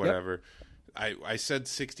 Whatever. Yep. I said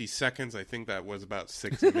 60 seconds. I think that was about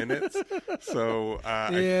 6 minutes. So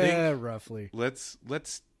I think roughly. Let's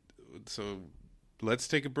let's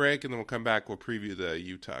take a break, and then we'll come back. We'll preview the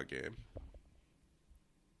Utah game.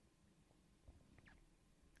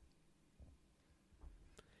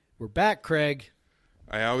 We're back, Craig.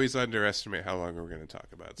 I always underestimate how long we're going to talk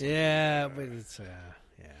about something. Yeah, but it's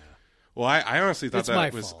Well, I honestly thought it's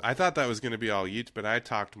that was fault. I thought that was going to be all Ute, but I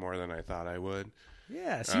talked more than I thought I would.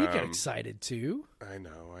 Yeah, so you get excited too. I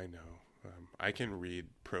know. I can read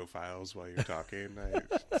profiles while you're talking.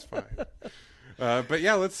 It's fine. But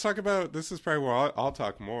yeah, let's talk about. This is probably where I'll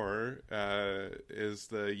talk more. Is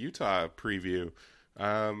the Utah preview.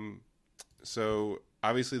 So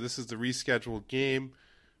obviously, this is the rescheduled game.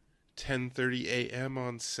 10:30 a.m.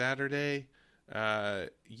 on Saturday.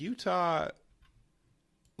 Utah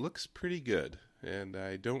looks pretty good, and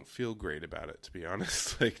I don't feel great about it, to be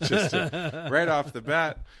honest. Right off the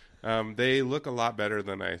bat, they look a lot better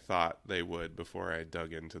than I thought they would before I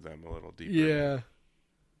dug into them a little deeper.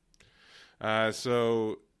 Yeah.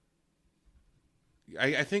 So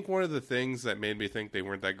I think one of the things that made me think they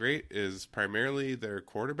weren't that great is primarily their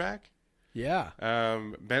quarterback. Yeah.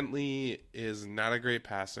 Bentley is not a great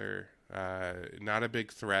passer, not a big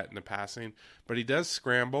threat in the passing, but he does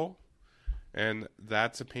scramble, and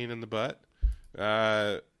that's a pain in the butt.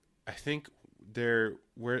 I think they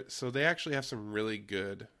actually have some really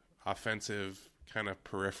good offensive kind of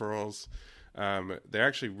peripherals. They're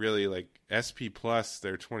actually really like SP plus.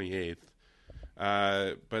 They're 28th,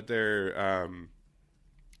 but they're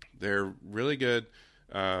really good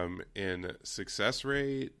in success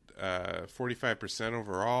rate. 45%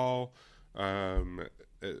 overall.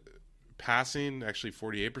 Passing actually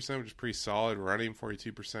 48%, which is pretty solid. Running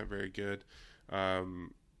 42%, very good.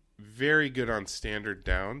 Very good on standard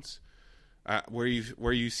downs. Where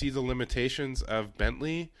you see the limitations of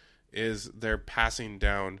Bentley is their passing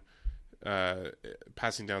down.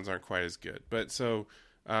 Passing downs aren't quite as good, but so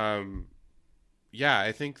yeah,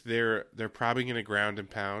 I think they're probably going to ground and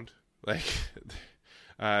pound. Like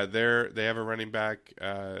they have a running back,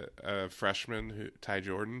 a freshman, Ty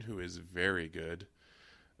Jordan, who is very good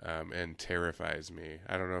and terrifies me.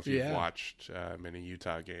 I don't know if you've watched many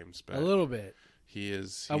Utah games, but a little bit.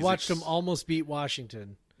 I watched him almost beat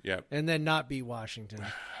Washington. Yep. And then not beat Washington.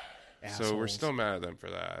 So we're still mad at them for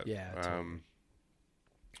that. Yeah. Totally.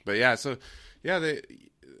 But yeah, so yeah,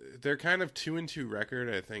 they're kind of 2-2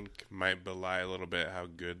 record. I think might belie a little bit how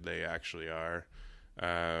good they actually are.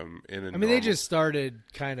 They just started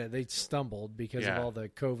they stumbled because of all the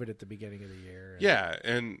COVID at the beginning of the year. Yeah,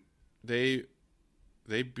 and they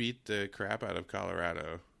beat the crap out of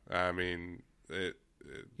Colorado. I mean,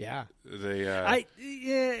 yes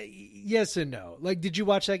and no. Like, did you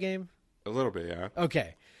watch that game? A little bit, yeah.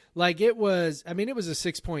 Okay. Like, it was a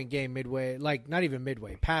 6-point game midway, like not even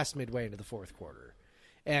midway, past midway into the fourth quarter.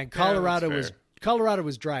 And Colorado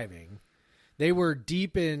was driving. They were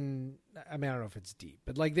deep in, I don't know if it's deep,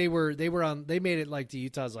 but like they made it like to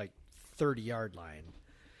Utah's like 30-yard line,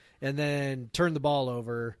 and then turned the ball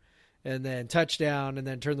over, and then touchdown, and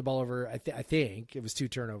then turned the ball over. I think it was 2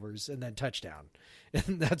 turnovers and then touchdown.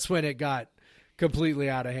 And that's when it got completely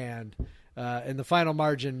out of hand. And the final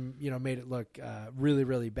margin, made it look really,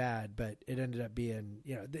 really bad, but it ended up being,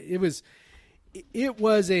 it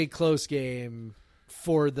was a close game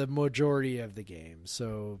for the majority of the game.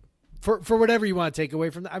 So for whatever you want to take away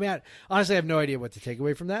from that, I honestly have no idea what to take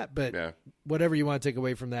away from that, but whatever you want to take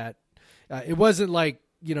away from that, it wasn't like,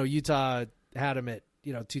 Utah had them at,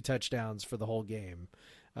 2 touchdowns for the whole game.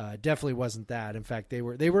 Definitely wasn't that. In fact, they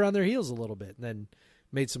were on their heels a little bit and then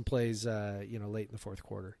made some plays, late in the fourth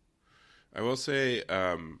quarter. I will say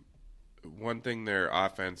one thing their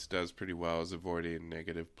offense does pretty well is avoiding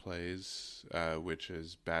negative plays, which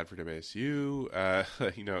is bad for WSU.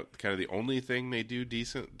 Kind of the only thing they do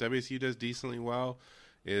WSU does decently well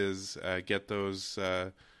is get those,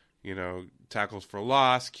 tackles for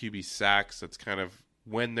loss, QB sacks. That's kind of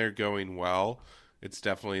when they're going well. It's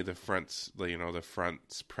definitely the front's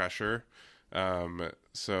pressure.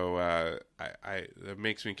 So it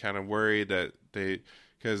makes me kind of worried that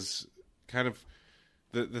because kind of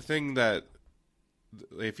the thing that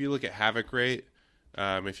if you look at havoc rate,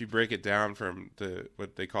 if you break it down from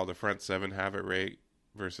what they call the front 7 havoc rate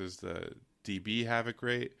versus the DB havoc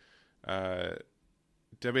rate,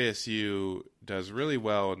 WSU does really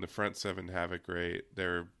well in the front 7 havoc rate.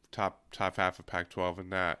 They're top half of Pac-12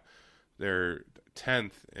 in that. They're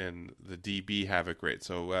 10th in the DB havoc rate.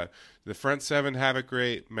 So the front 7 havoc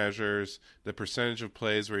rate measures the percentage of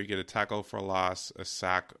plays where you get a tackle for a loss, a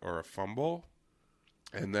sack, or a fumble.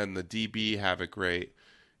 And then the DB havoc rate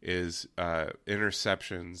is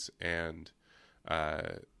interceptions and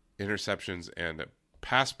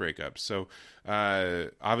pass breakups. So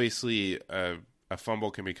obviously a a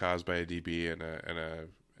fumble can be caused by a DB and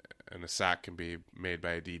a sack can be made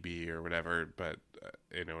by a DB or whatever, but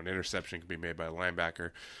an interception can be made by a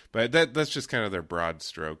linebacker. But that's just kind of their broad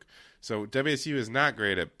stroke. So WSU is not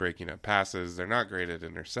great at breaking up passes. They're not great at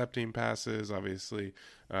intercepting passes, obviously.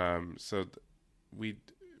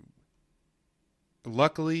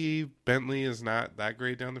 Luckily, Bentley is not that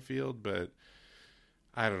great down the field, but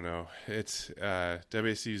I don't know. It's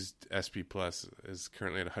WSU's SP Plus is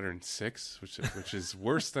currently at 106, which is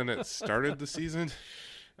worse than it started the season.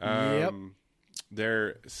 Yep.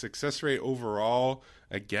 Their success rate overall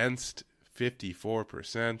against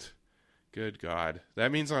 54%. Good God.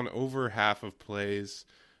 That means on over half of plays,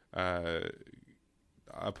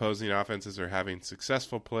 opposing offenses are having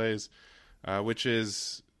successful plays, which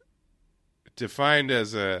is defined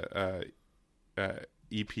as a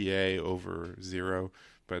EPA over 0,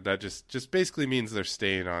 but that just basically means they're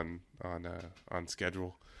staying on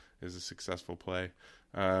schedule is a successful play.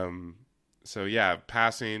 So yeah,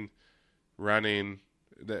 passing, running.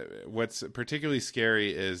 What's particularly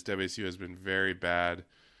scary is WSU has been very bad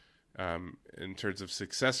in terms of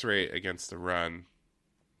success rate against the run.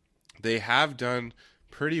 They have done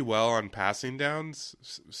pretty well on passing downs,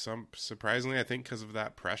 some surprisingly, I think, because of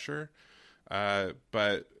that pressure.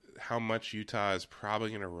 But how much Utah is probably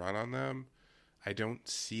going to run on them, I don't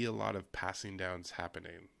see a lot of passing downs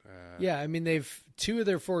happening. Yeah, I mean, they've 2 of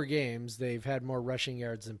their 4 games, they've had more rushing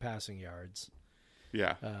yards than passing yards.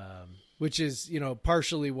 Yeah. Which is,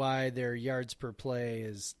 partially why their yards per play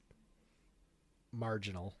is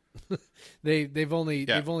marginal. they've only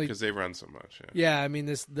because they run so much. Yeah, I mean,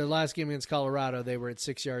 the last game against Colorado, they were at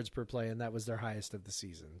 6 yards per play, and that was their highest of the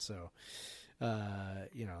season. So,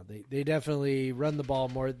 they definitely run the ball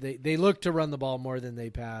more. They look to run the ball more than they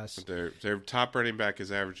pass. Their top running back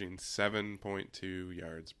is averaging 7.2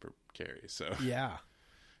 yards per carry. So yeah,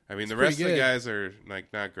 I mean, the rest of the guys are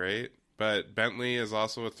not great, but Bentley is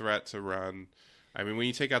also a threat to run. I mean, when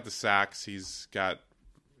you take out the sacks, he's got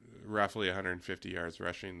roughly 150 yards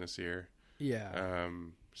rushing this year. Yeah.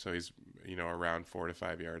 So he's around 4 to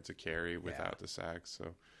 5 yards a carry without the sacks.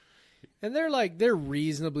 So. And they're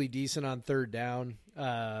reasonably decent on third down,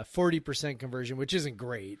 40% conversion, which isn't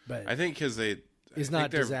great, but I think because is not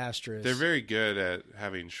disastrous. They're very good at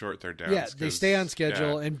having short third downs. Yeah, they stay on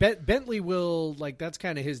schedule, and Bentley will that's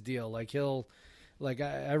kind of his deal. He'll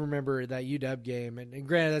I remember that UW game, and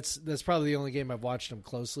granted that's probably the only game I've watched him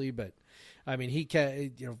closely, but I mean he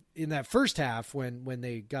in that first half when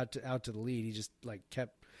they got out to the lead, he just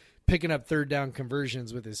kept picking up third down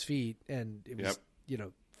conversions with his feet, and it was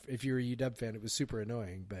if you're a UW fan, it was super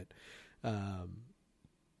annoying, but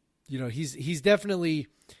he's definitely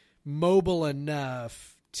mobile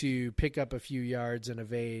enough to pick up a few yards and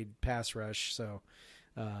evade pass rush. So,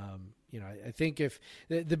 I think if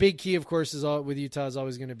the big key, of course, with Utah is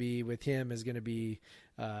always going to be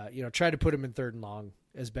try to put him in third and long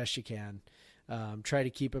as best you can. Try to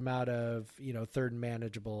keep him out of, third and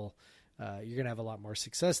manageable. You're going to have a lot more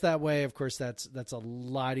success that way. Of course, that's a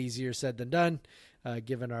lot easier said than done,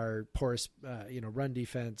 given our porous, run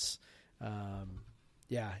defense.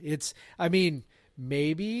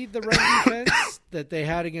 Maybe the run defense that they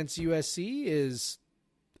had against USC is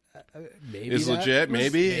legit.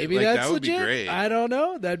 Maybe that's that would legit. Be great. I don't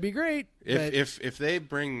know. That'd be great. If they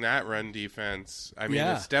bring that run defense, I mean,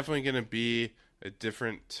 it's definitely going to be a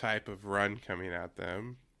different type of run coming at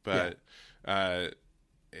them. But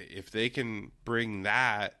if they can bring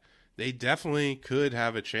that, they definitely could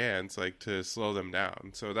have a chance to slow them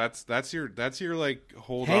down. So that's your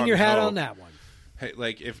hold on. Hang your hat on that one. Hey,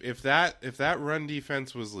 if that run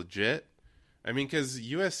defense was legit, I mean, because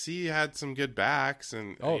USC had some good backs,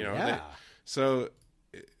 and so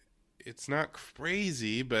it's not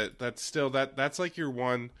crazy, but that's still that's your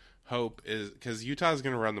one hope, is because Utah's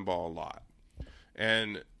going to run the ball a lot,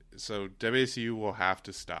 and so WSU will have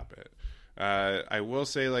to stop it. I will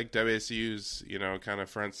say WSU's kind of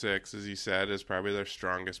front six, as you said, is probably their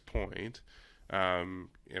strongest point. And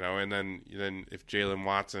then if Jalen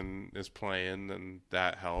Watson is playing, then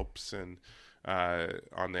that helps, and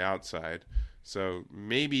on the outside. So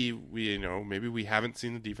maybe we haven't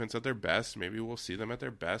seen the defense at their best. Maybe we'll see them at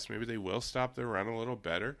their best. Maybe they will stop their run a little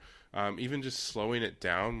better. Even just slowing it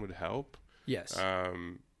down would help. Yes.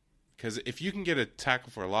 Because if you can get a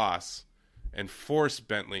tackle for loss and force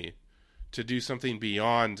Bentley to do something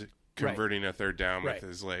beyond converting a third down with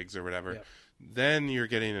his legs or whatever, then you're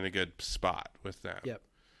getting in a good spot with them. Yep.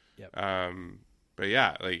 But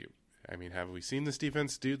yeah, I mean, have we seen this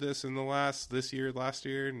defense do this in last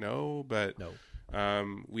year? No, but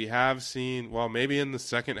we have seen, maybe in the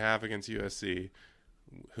second half against USC,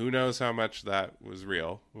 who knows how much that was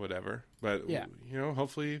real, whatever. But,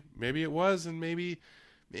 hopefully maybe it was, and maybe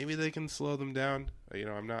they can slow them down.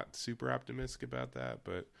 I'm not super optimistic about that,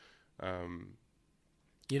 but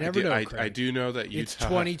you never know. I do know that Utah. It's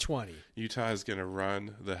 2020. Utah is going to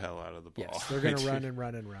run the hell out of the ball. Yes, they're going to run and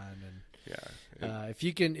run and run. And if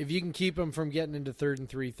you can keep them from getting into 3rd and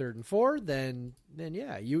 3, 3rd and 4, then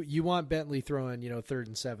you want Bentley throwing 3rd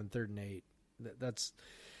and 7, 3rd and 8. That's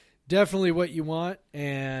definitely what you want.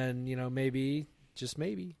 And maybe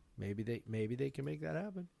they can make that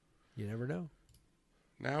happen. You never know.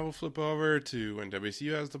 Now we'll flip over to when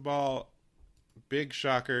WSU has the ball. Big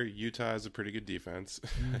shocker, Utah has a pretty good defense.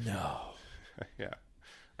 No. Yeah.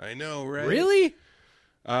 I know, right? Really?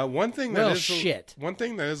 One thing that is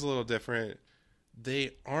a little different,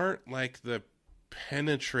 they aren't like the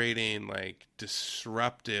penetrating, like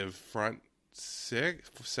disruptive front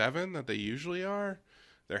 7 that they usually are.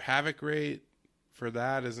 Their havoc rate for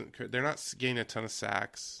that they're not gaining a ton of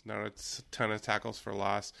sacks, not a ton of tackles for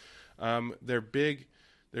loss. Their big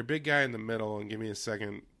guy in the middle, and give me a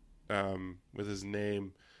second with his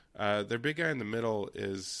name. Their big guy in the middle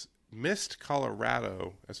is missed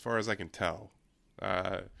Colorado, as far as I can tell.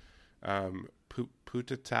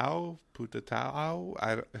 Putatau.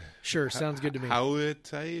 Sure, sounds good to me.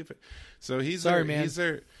 So he's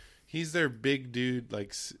their big dude,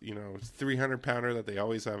 like 300-pounder that they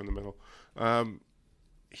always have in the middle.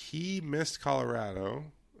 He missed Colorado.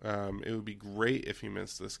 It would be great if he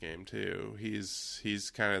missed this game too.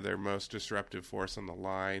 He's kind of their most disruptive force on the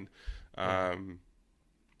line.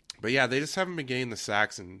 But yeah, they just haven't been getting the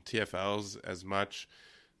sacks and TFLs as much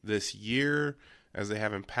this year as they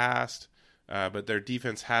have in past. But their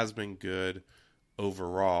defense has been good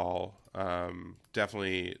overall.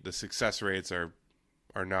 Definitely the success rates are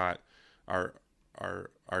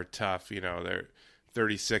tough. They're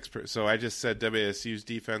 36%. So I just said WSU's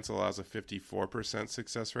defense allows a 54%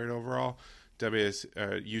 success rate overall.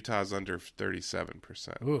 Utah's under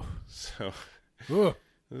 37%. Ooh. So, ooh.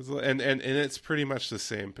 And it's pretty much the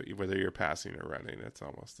same whether you're passing or running. It's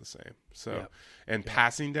almost the same. So,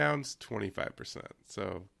 passing downs 25%.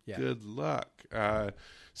 So good luck.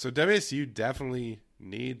 So WSU definitely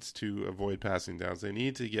needs to avoid passing downs. They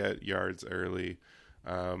need to get yards early.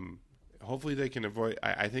 Hopefully they can avoid.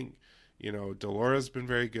 I think. Delora's been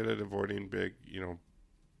very good at avoiding big,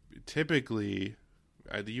 typically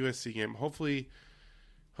the USC game, hopefully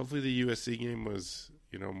the USC game was,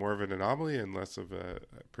 more of an anomaly and less of a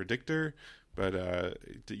predictor, but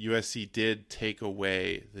the USC did take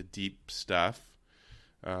away the deep stuff.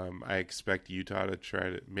 I expect Utah to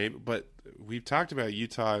try to but we've talked about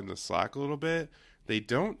Utah in the Slack a little bit. They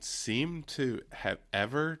don't seem to have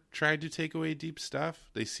ever tried to take away deep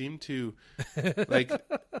stuff. They seem to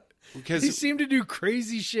because they seem to do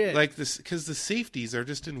crazy shit like this because the safeties are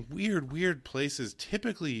just in weird places.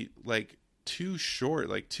 Typically, like too short,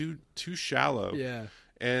 like too shallow. Yeah,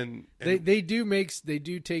 and they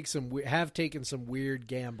have taken some weird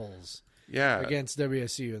gambles. Yeah, against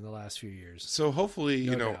WSU in the last few years. So hopefully,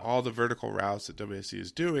 all the vertical routes that WSU is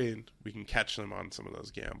doing, we can catch them on some of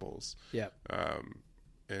those gambles. Yeah.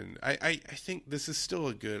 And I think this is still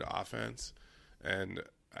a good offense, and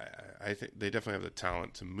I think they definitely have the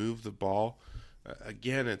talent to move the ball.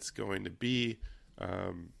 Again, it's going to be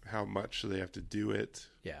how much they have to do it.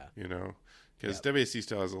 Yeah. Because WSU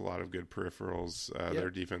still has a lot of good peripherals.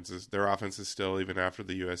 Their offense is still, even after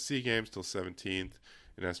the USC game, still 17th.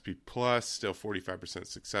 In SP Plus, still 45%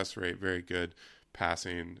 success rate, very good.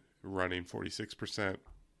 Passing, running 46%.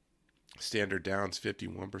 Standard downs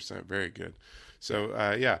 51%, very good. So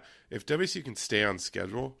if WSU can stay on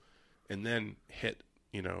schedule and then hit,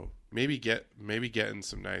 maybe get in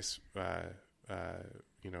some nice,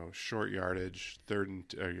 short yardage, third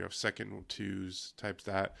and second and twos types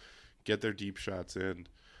that, get their deep shots in.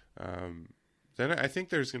 Then I think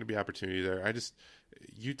there's going to be opportunity there.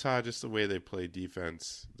 Utah, just the way they play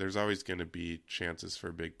defense, there's always going to be chances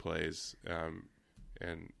for big plays,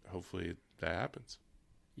 and hopefully that happens.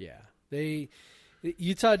 Yeah, the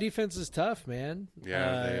Utah defense is tough, man.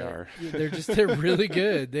 Yeah, they are. They're really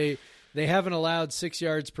good. They haven't allowed 6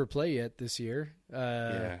 yards per play yet this year.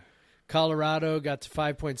 Colorado got to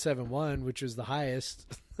 5.71, which was the highest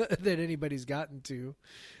that anybody's gotten to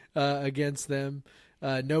against them.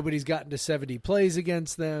 Nobody's gotten to 70 plays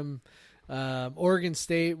against them. Oregon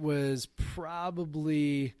State was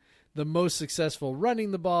probably the most successful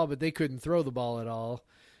running the ball, but they couldn't throw the ball at all.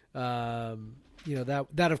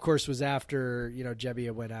 That of course was after,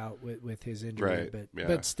 Jebbia went out with his injury, right.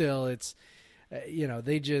 but still it's,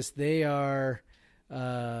 they are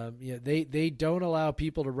They don't allow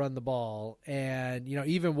people to run the ball, and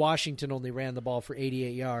even Washington only ran the ball for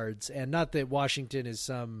 88 yards, and not that Washington is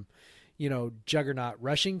some juggernaut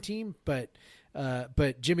rushing team, but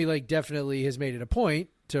Jimmy Lake definitely has made it a point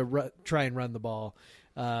to try and run the ball.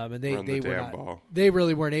 And they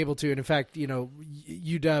really weren't able to. And in fact,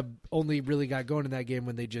 UW only really got going in that game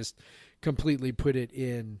when they just completely put it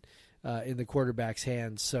in the quarterback's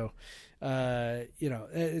hands. So,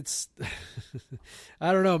 it's,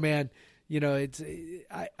 I don't know, man.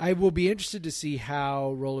 I will be interested to see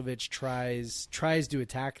how Rolovich tries to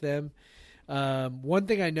attack them. One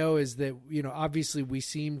thing I know is that, obviously we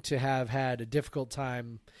seem to have had a difficult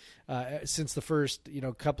time since the first,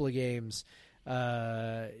 couple of games,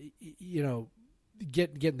 getting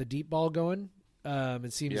the deep ball going.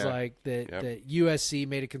 It seems like that USC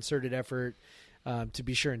made a concerted effort to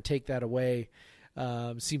be sure and take that away.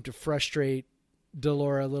 Seemed to frustrate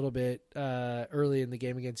Delora a little bit early in the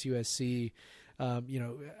game against USC.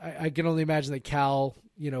 I can only imagine that Cal,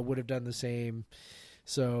 would have done the same.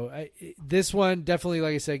 So this one definitely,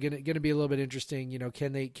 like I said, going to be a little bit interesting.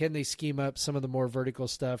 Can they scheme up some of the more vertical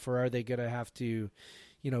stuff, or are they going to have to,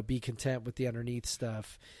 be content with the underneath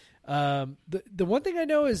stuff? The one thing I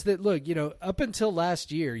know is that, look, up until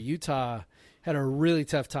last year, Utah had a really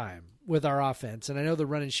tough time with our offense, and I know the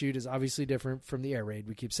run and shoot is obviously different from the air raid.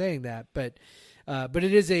 We keep saying that, but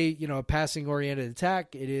it is a passing oriented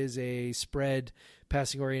attack. It is a spread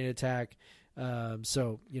passing oriented attack.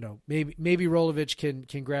 So maybe Rolovich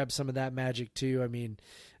can grab some of that magic too. I mean,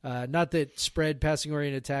 not that spread passing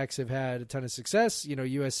oriented attacks have had a ton of success.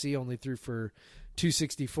 USC only threw for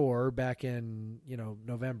 264 back in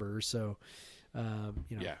November. So I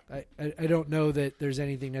don't know that there's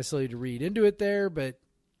anything necessarily to read into it there, but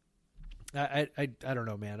I don't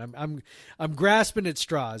know, man. I'm grasping at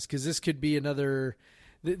straws because this could be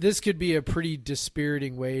this could be a pretty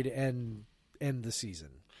dispiriting way to end the season,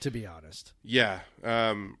 to be honest. Yeah.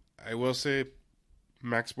 I will say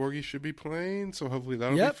Max Borghi should be playing, so hopefully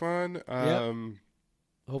that'll be fun.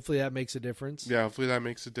 Hopefully that makes a difference. Yeah, hopefully that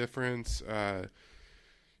makes a difference. I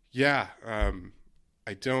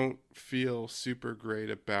don't feel super great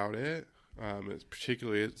about it.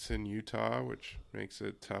 Particularly it's in Utah, which makes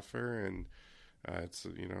it tougher, and it's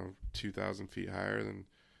 2,000 feet higher than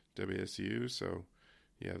WSU, so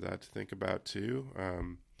you have that to think about too.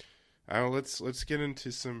 Let's get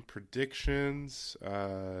into some predictions.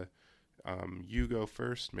 You go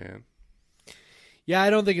first, man. Yeah, I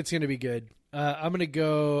don't think it's going to be good. I'm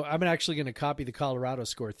actually going to copy the Colorado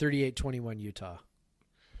score, 38-21 Utah.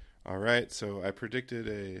 All right, so I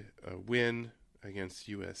predicted a win against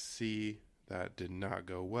USC. That did not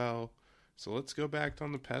go well. So let's go back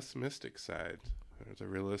on the pessimistic side, or the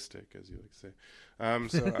realistic, as you like to say.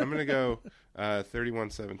 So I'm going to go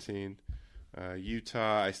 31-17.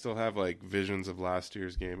 Utah, I still have visions of last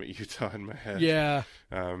year's game at Utah in my head. Yeah.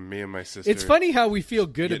 Me and my sister. It's funny how we feel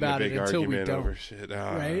good about it until we don't. Over shit.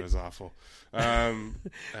 Right? It was awful.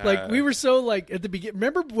 We were so at the beginning.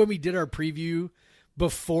 Remember when we did our preview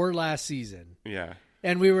before last season? Yeah.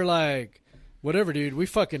 And we were like, whatever, dude, we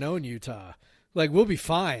fucking own Utah. We'll be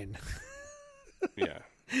fine. Yeah.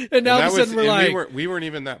 And now all of a sudden we weren't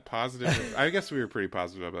even that positive. I guess we were pretty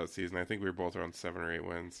positive about that season. I think we were both around 7 or 8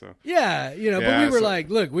 wins. So yeah, but we were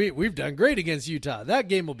look, we've done great against Utah. That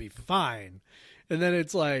game will be fine. And then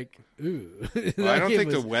it's ooh. Well, I don't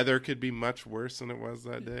think the weather could be much worse than it was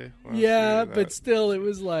that day. Yeah, but still, it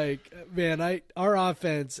was man, our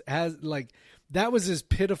offense has that was as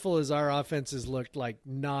pitiful as our offenses looked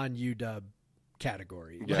non-UW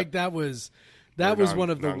category. Yeah. That was one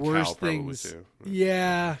of the worst things. Too.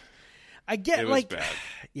 Yeah. I get it was bad.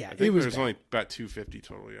 Yeah, I think it was only about 250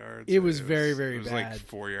 total yards. It was very, very bad. It was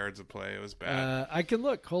 4 yards of play. It was bad. I can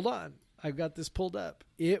look. Hold on. I've got this pulled up.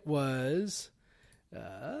 It was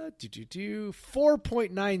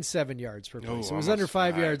 4.97 yards per play. So it was under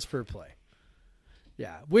 5 yards per play.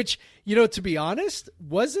 Yeah, which, to be honest,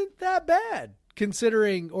 wasn't that bad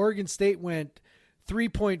considering Oregon State went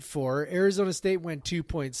 3.4, Arizona State went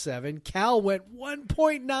 2.7, Cal went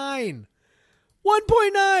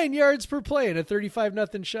 1.9 yards per play in a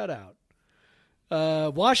 35-0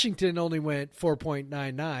 shutout. Washington only went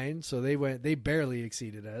 4.99, so they barely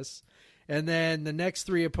exceeded us. And then the next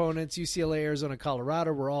 3 opponents, UCLA, Arizona,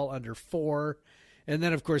 Colorado, were all under 4. And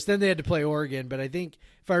then, of course, they had to play Oregon. But I think,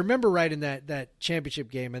 if I remember right in that championship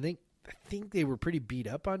game, I think they were pretty beat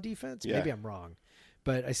up on defense. Yeah. Maybe I'm wrong,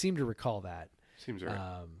 but I seem to recall that. Seems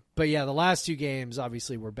right. But yeah, the last 2 games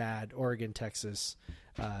obviously were bad. Oregon, Texas,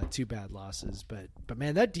 2 bad losses. But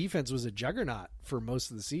man, that defense was a juggernaut for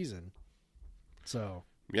most of the season. So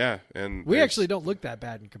yeah, and we actually don't look that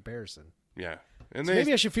bad in comparison. Yeah, And so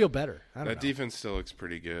maybe I should feel better. I don't know. That defense still looks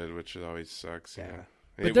pretty good, which always sucks. Yeah. You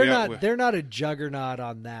know? But they're not a juggernaut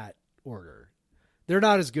on that order. They're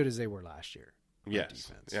not as good as they were last year.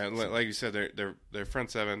 Yes. Yeah, like you said, their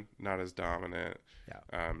front seven not as dominant.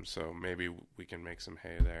 Yeah. So maybe we can make some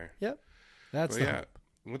hay there. Yep. That's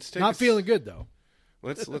let's take feeling good though.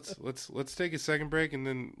 Let's take a second break and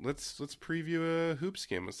then let's preview a hoops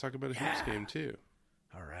game. Let's talk about a hoops game too.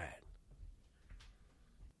 All right.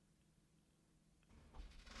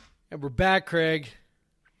 And we're back, Craig.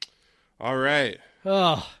 All right.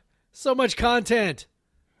 Oh, so much content.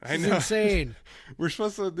 I know. It's insane.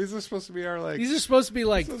 These are supposed to be our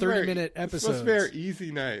 30-minute episodes. It's supposed to be our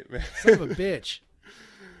easy night, man. Son of a bitch.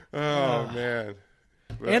 Oh man.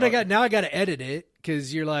 And I got to edit it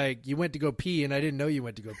because you're like, you went to go pee and I didn't know you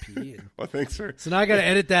went to go pee. And well, thanks for. So now I got to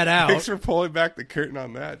edit that out. Thanks for pulling back the curtain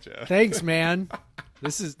on that, Jeff. Thanks, man.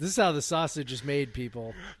 This is how the sausage is made,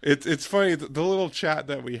 people. It's funny the little chat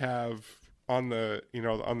that we have on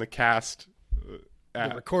the cast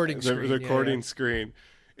the recording screen. The recording screen.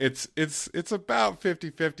 It's about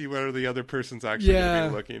 50-50 whether the other person's actually going to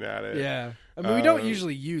be looking at it. Yeah. I mean, we don't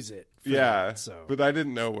usually use it. But I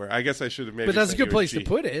didn't know where. I guess I should have made. But that's a good place to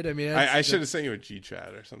put it. I mean, I should have sent you a G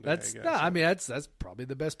chat or something. That's probably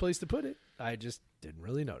the best place to put it. I just didn't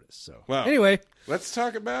really notice. So anyway, let's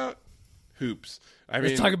talk about hoops.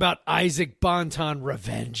 Let's talk about Isaac Bonton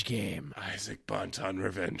revenge game. Isaac Bonton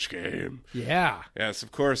revenge game. Yeah. Yes,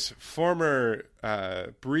 of course. Former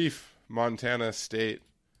brief Montana State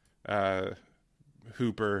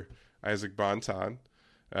hooper Isaac Bonton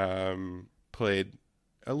played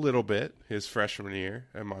a little bit his freshman year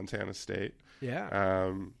at Montana State. Yeah.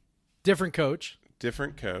 Different coach.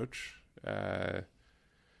 But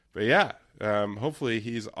yeah, hopefully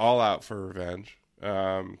he's all out for revenge.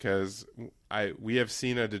 Because we have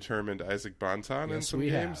seen a determined Isaac Bonton in some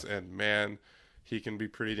games, and man, he can be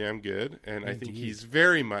pretty damn good. And I think he's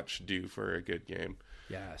very much due for a good game.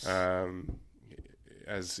 Yes.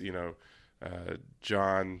 As you know,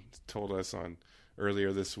 John told us on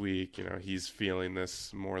earlier this week, he's feeling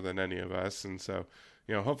this more than any of us, and so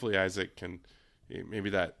hopefully Isaac can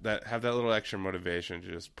maybe that have that little extra motivation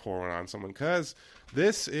to just pour one on someone, because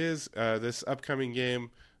this this upcoming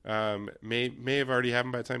game. May have already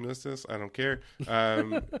happened by the time you listen to this. I don't care.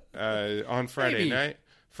 On Friday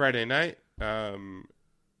night,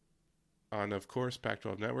 on of course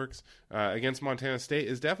Pac-12 networks against Montana State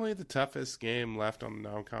is definitely the toughest game left on the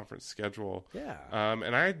non-conference schedule. Yeah.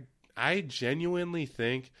 And I genuinely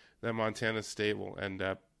think that Montana State will end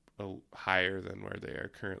up higher than where they are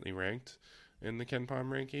currently ranked in the KenPom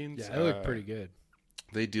rankings. Yeah, they look pretty good.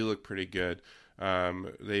 They do look pretty good.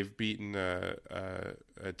 They've beaten a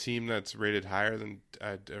team that's rated higher than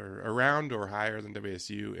or around or higher than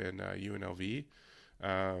WSU and UNLV.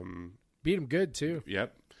 Beat them good too.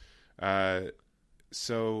 Yep.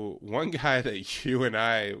 So one guy that you and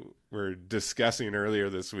I were discussing earlier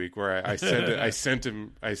this week, where I sent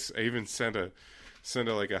him. I even sent a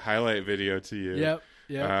like a highlight video to you. Yep.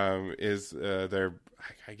 Yeah. Is their,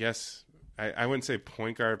 I guess I wouldn't say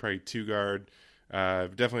point guard, probably two guard.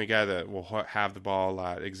 Definitely a guy that will have the ball a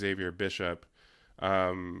lot. Xavier Bishop.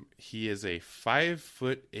 He is a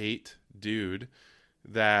 5'8" dude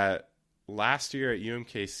that last year at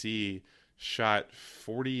UMKC shot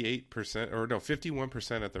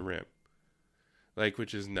 51% at the rim,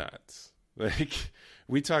 which is nuts.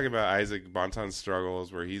 We talk about Isaac Bonton's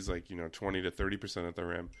struggles where he's 20 to 30% at the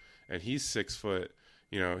rim, and he's 6 foot.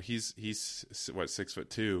 He's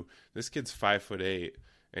 6'2". This kid's 5'8".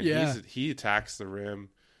 And he attacks the rim.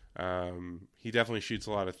 He definitely shoots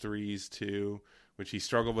a lot of threes too, which he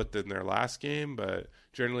struggled with in their last game, but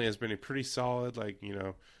generally has been a pretty solid,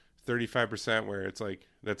 35%, where it's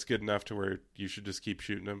that's good enough to where you should just keep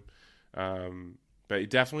shooting him. But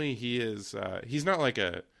definitely he is. He's not he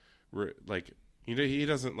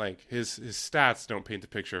doesn't his stats don't paint the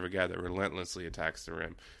picture of a guy that relentlessly attacks the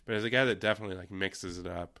rim, but as a guy that definitely mixes it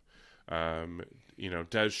up.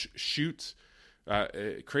 Does shoots.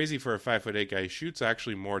 Crazy for a 5'8" guy. He shoots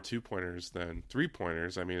actually more 2-pointers than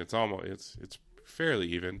 3-pointers. I mean, it's fairly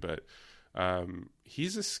even, but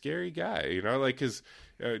he's a scary guy. Because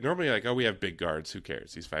normally we have big guards. Who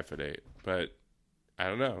cares? He's 5'8", but I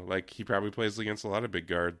don't know. He probably plays against a lot of big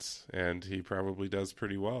guards, and he probably does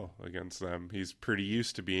pretty well against them. He's pretty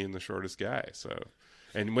used to being the shortest guy. So,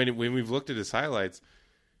 and when we've looked at his highlights,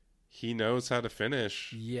 he knows how to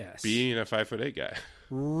finish. Yes, being a 5'8" guy.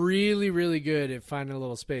 Really, really good at finding a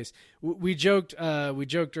little space. We joked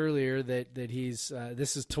earlier that he's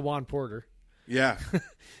this is Tawan Porter. Yeah.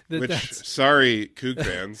 Sorry, Coug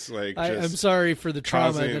fans. I'm sorry for the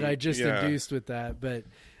trauma that I just induced with that, but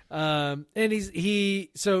And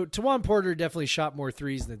so Tawan Porter definitely shot more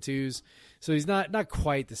threes than twos. So he's not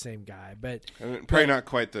quite the same guy, but probably not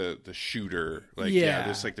quite the shooter,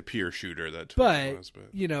 just like the pure shooter that Tawan was.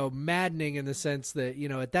 But maddening in the sense that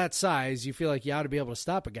at that size, you feel like you ought to be able to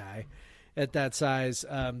stop a guy at that size.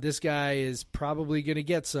 This guy is probably going to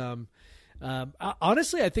get some.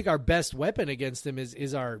 Honestly, I think our best weapon against him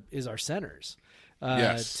is our centers.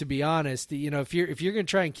 Yes. To be honest, if you're going to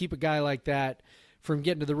try and keep a guy like that from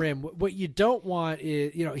getting to the rim, what you don't want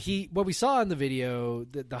is, what we saw in the video,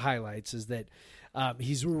 the highlights, is that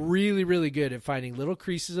he's really, really good at finding little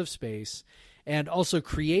creases of space and also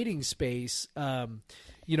creating space,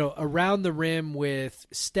 around the rim with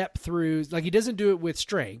step throughs. Like, he doesn't do it with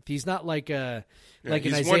strength. He's not like he's an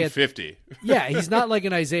Isaiah 150. Yeah, he's not like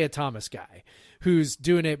an Isaiah Thomas guy who's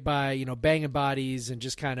doing it by, banging bodies and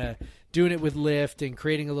just kind of doing it with lift and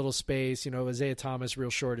creating a little space. Isaiah Thomas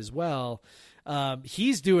real short as well.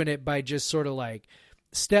 He's doing it by just sort of like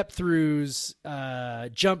step throughs,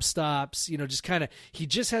 jump stops, just kind of, he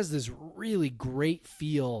just has this really great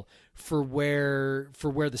feel for where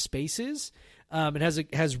the space is.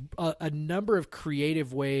 It has a number of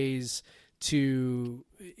creative ways to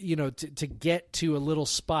get to a little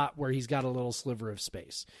spot where he's got a little sliver of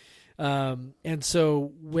space. And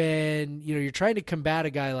so when, you're trying to combat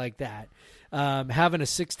a guy like that, having a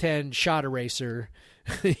 6'10" shot eraser,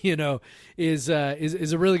 is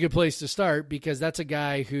a really good place to start, because that's a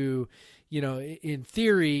guy who, in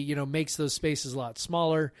theory, makes those spaces a lot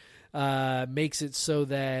smaller, makes it so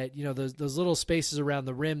that, those little spaces around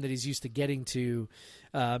the rim that he's used to getting to,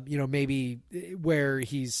 maybe where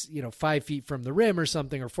he's, 5 feet from the rim or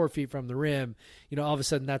something, or 4 feet from the rim, all of a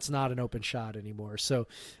sudden that's not an open shot anymore. So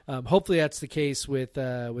hopefully that's the case with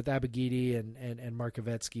Abogidi and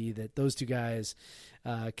Markovetsky, that those two guys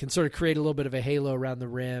can sort of create a little bit of a halo around the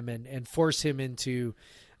rim and force him into,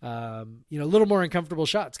 a little more uncomfortable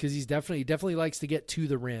shots, because he definitely likes to get to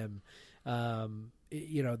the rim.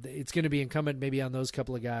 It's going to be incumbent maybe on those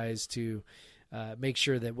couple of guys to make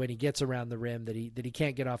sure that when he gets around the rim that he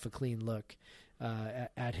can't get off a clean look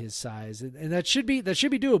at his size, and that should be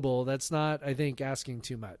doable. That's not, I think, asking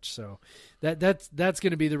too much. So that's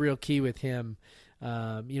going to be the real key with him.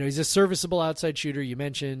 He's a serviceable outside shooter. You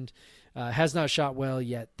mentioned has not shot well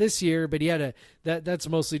yet this year, but he had that's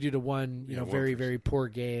mostly due to one very, very poor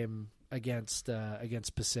game against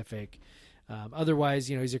Pacific. Otherwise,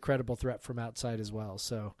 he's a credible threat from outside as well.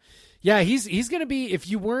 So, yeah, he's going to be, if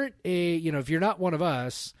you weren't if you're not one of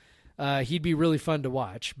us, he'd be really fun to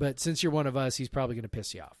watch. But since you're one of us, he's probably going to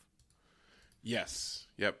piss you off. Yes.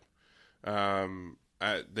 Yep.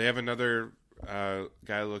 They have another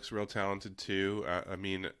guy who looks real talented too.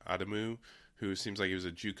 Amin Adamu, who seems like he was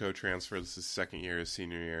a JUCO transfer. This is his second year, his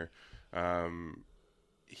senior year.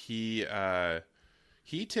 He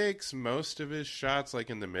takes most of his shots like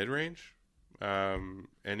in the mid range.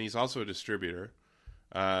 And he's also a distributor.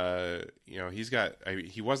 He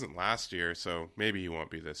wasn't last year, so maybe he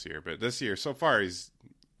won't be this year. But this year, so far, he's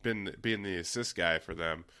been being the assist guy for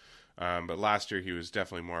them. But last year, he was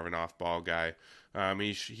definitely more of an off-ball guy.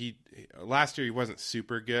 Last year he wasn't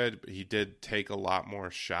super good, but he did take a lot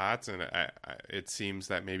more shots, and it seems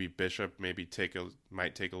that maybe Bishop might take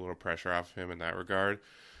a little pressure off him in that regard.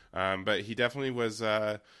 But he definitely was.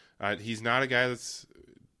 He's not a guy that's.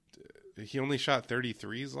 He only shot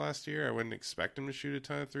 33s last year. I wouldn't expect him to shoot a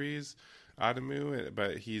ton of threes, Adamu,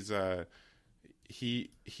 but he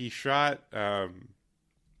shot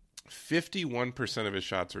 51% of his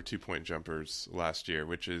shots were 2-point jumpers last year,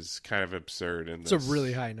 which is kind of absurd. It's a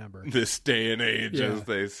really high number. This day and age, as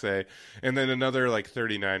they say. And then another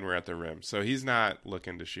 39 were at the rim. So he's not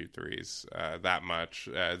looking to shoot threes that much.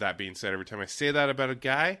 That being said, every time I say that about a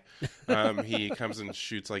guy, he comes and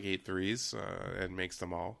shoots 8 threes and makes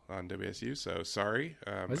them all on WSU. So sorry.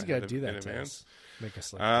 Why's he got to do that to us? Make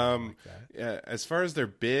us like that. Yeah, as far as their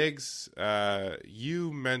bigs,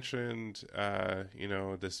 you mentioned,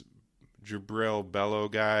 this Jabril Bello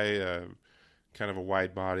guy, kind of a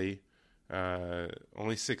wide body,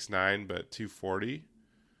 only 6'9", but 240.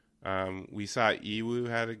 We saw Iwu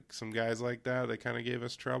had some guys like that kind of gave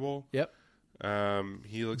us trouble. Yep.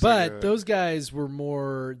 He looks, but those guys were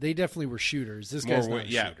more. They definitely were shooters. This guy's not a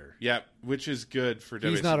shooter. Yeah, which is good for WSU.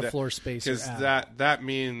 He's not a floor spacer because that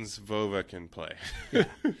means Vova can play. Yeah.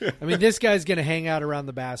 I mean, this guy's going to hang out around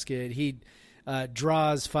the basket. He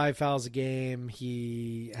draws 5 fouls a game.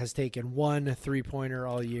 He has taken 1 3-pointer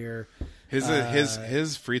all year. His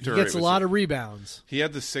free throw rate. He gets a lot of rebounds. He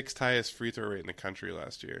had the 6th highest free throw rate in the country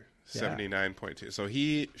last year, 79.2. So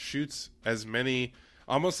he shoots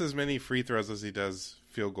almost as many free throws as he does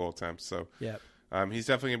field goal attempts. So yeah, He's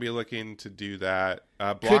definitely going to be looking to do that.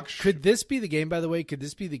 Could this be the game, by the way? Could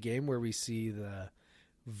this be the game where we see the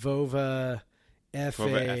Vova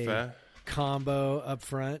FA combo up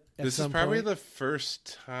front? This is probably the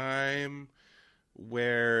first time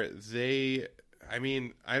where they... I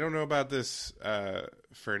mean, I don't know about this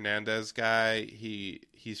Fernandez guy. He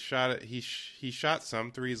shot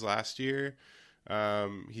some threes last year.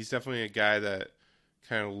 He's definitely a guy that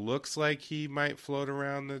kind of looks like he might float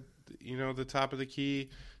around the top of the key,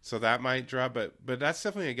 so that might drop. But that's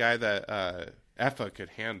definitely a guy that Effa could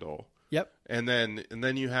handle. Yep. And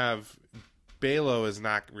then you have Balo is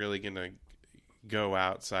not really going to go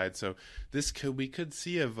outside, so we could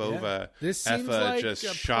see a Vova Effa like just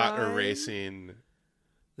shot erasing.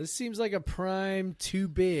 This seems like a prime too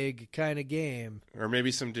big kind of game, or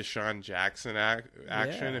maybe some Deshaun Jackson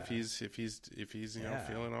action if he's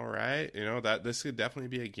feeling all right. That this could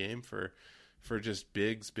definitely be a game for just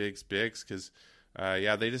bigs because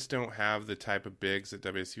they just don't have the type of bigs that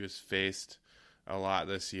WSU has faced a lot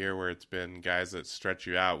this year, where it's been guys that stretch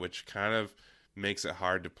you out, which kind of makes it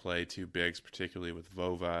hard to play two bigs, particularly with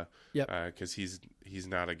Vova. Because he's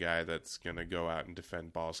not a guy that's going to go out and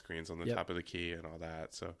defend ball screens on the top of the key and all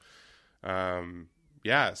that. So,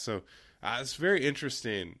 it's very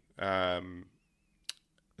interesting.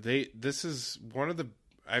 This is one of the.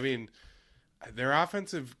 I mean, their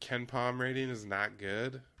offensive KenPom rating is not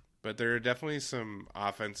good, but there are definitely some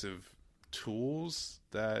offensive tools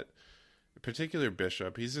that. Particular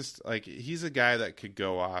Bishop, he's just he's a guy that could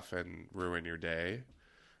go off and ruin your day.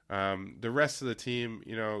 The rest of the team,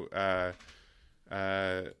 they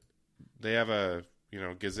have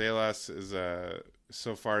Gazelas is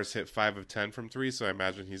so far has hit 5 of 10 from 3, so I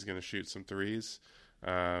imagine he's going to shoot some threes.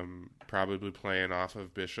 Probably playing off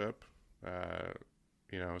of Bishop.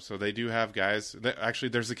 So they do have guys. Actually,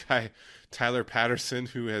 there's a guy, Tyler Patterson,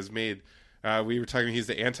 who has made. We were talking. He's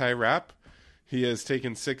the anti-rap. He has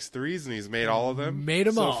taken 6 threes and he's made all of them. Made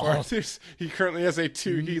them all. Far. He currently has a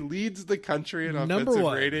 2. He leads the country in offensive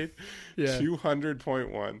rating,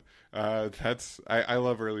 200.1. I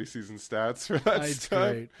love early season stats for that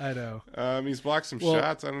stuff. Great. I know. He's blocked some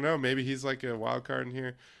shots. I don't know. Maybe he's like a wild card in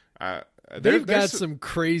here. They've got some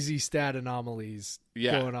crazy stat anomalies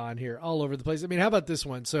going on here all over the place. I mean, how about this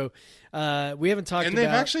one? So we haven't talked about... And they've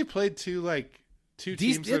actually played two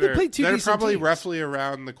teams that are probably roughly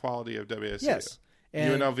around the quality of WSU. Yes.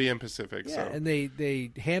 And, UNLV and Pacific. Yeah, so. and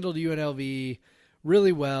they handled UNLV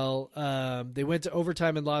really well. They went to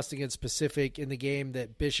overtime and lost against Pacific in the game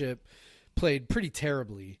that Bishop played pretty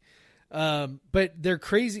terribly. But they're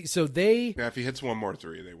crazy. So if he hits one more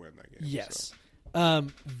 3, they win that game. Yes. So.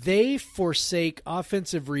 They forsake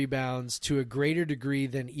offensive rebounds to a greater degree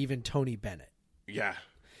than even Tony Bennett. Yeah.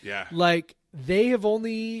 Yeah. They have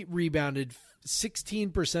only rebounded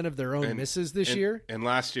 16% of their own misses this year. And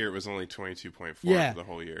last year it was only 22.4 for the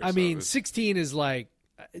whole year. I mean, 16 is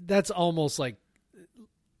that's almost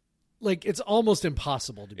it's almost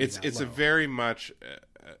impossible to be it's low. very much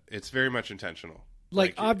intentional.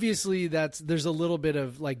 Obviously there's a little bit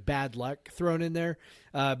of bad luck thrown in there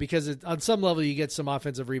because on some level you get some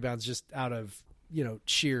offensive rebounds just out of,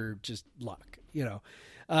 sheer just luck,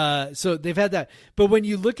 so they've had that. But when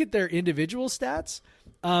you look at their individual stats,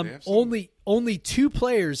 only 2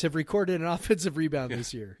 players have recorded an offensive rebound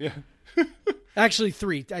this year. Yeah. Actually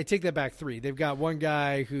 3. I take that back, 3. They've got one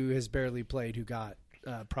guy who has barely played who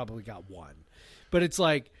probably got 1. But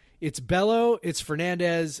it's Bello, it's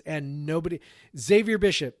Fernandez, and nobody. Xavier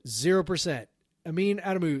Bishop, 0%. Amin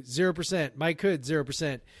Adamu, 0%. Mike Hood,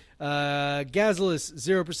 0%. Gazelis,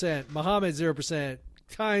 0%. Muhammad, 0%.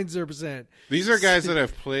 Kynes, 0%. These are guys that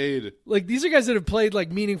have played. These are guys that have played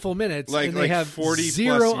meaningful minutes, and they have 40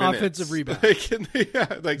 0 plus offensive rebounds.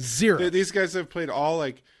 0. These guys have played all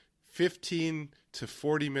 15 to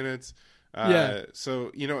 40 minutes.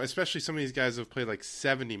 So, especially some of these guys have played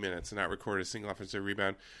 70 minutes and not recorded a single offensive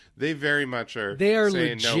rebound. They very much are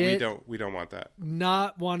saying, no, we don't want that.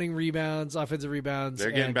 Not wanting rebounds, offensive rebounds.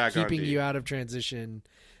 They're getting back on keeping you out of transition.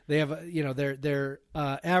 They have, their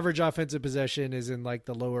average offensive possession is in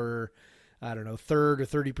the lower, I don't know, 3rd or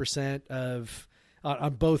 30% of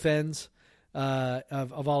on both ends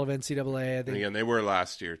of all of NCAA. I think again, they were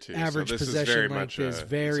last year too. Average so this possession is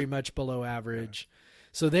very much below average. Yeah.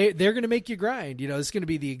 So they're going to make you grind. It's going to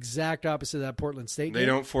be the exact opposite of that Portland State game. They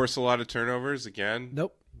don't force a lot of turnovers again.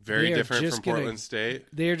 Nope. Very different from Portland State.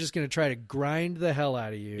 They're just going to try to grind the hell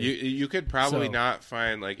out of you. You could probably not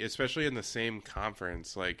find, especially in the same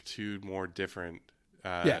conference, 2 more different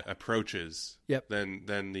approaches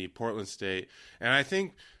than the Portland State. And I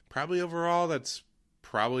think probably overall that's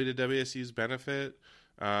probably to WSU's benefit.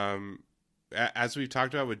 as we've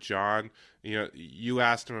talked about with John, you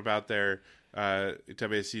asked him about their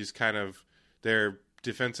WSU's kind of their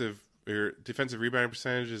defensive rebounding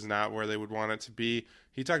percentage is not where they would want it to be.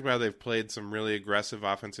 He talked about they've played some really aggressive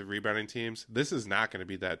offensive rebounding teams. This is not going to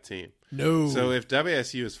be that team. No. So if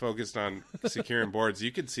WSU is focused on securing boards,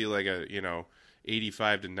 you could see like a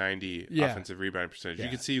 85 to 90 offensive rebounding percentage. Yeah.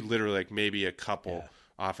 You could see literally like maybe a couple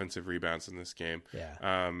offensive rebounds in this game. Yeah.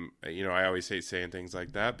 I always hate saying things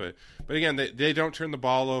like that, but again, they don't turn the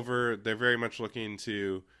ball over. They're very much looking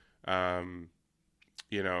to,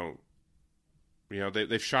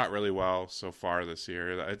 they've shot really well so far this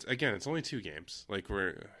year. It's only 2 games. Like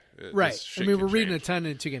we're reading a ton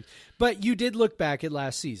in 2 games, but you did look back at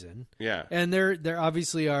last season. Yeah. And there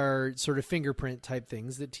obviously are sort of fingerprint type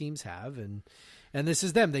things that teams have. And this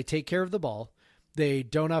is them. They take care of the ball. They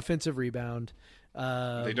don't offensive rebound.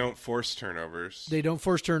 They don't force turnovers.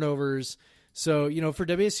 So, for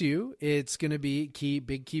WSU, it's going to be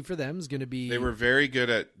big key for them is going to be. They were very good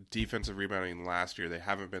at defensive rebounding last year. They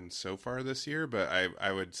haven't been so far this year, but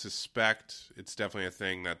I would suspect it's definitely a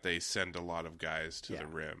thing that they send a lot of guys to the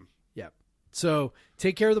rim. Yeah. So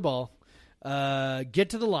take care of the ball. Get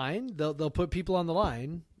to the line. They'll put people on the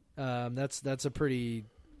line. That's a pretty.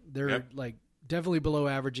 They're like definitely below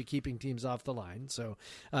average at keeping teams off the line. So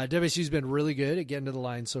WSU's been really good at getting to the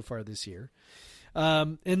line so far this year.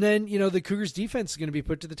 And then, the Cougars defense is going to be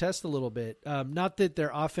put to the test a little bit. Not that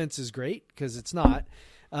their offense is great, because it's not.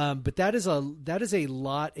 But that is a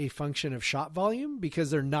function of shot volume,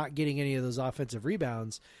 because they're not getting any of those offensive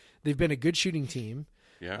rebounds. They've been a good shooting team.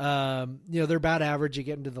 Yeah. They're about average at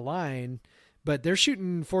getting to the line, but they're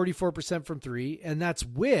shooting 44% from 3. And that's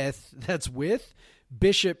with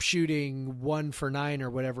Bishop shooting 1 for 9 or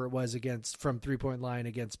whatever it was from 3-point line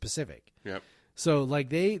against Pacific. Yep. So like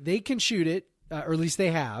they can shoot it. Or at least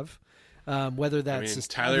they have. Whether that's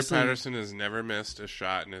Tyler Patterson has never missed a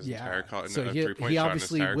shot in his entire college. So he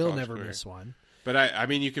obviously will never miss one. But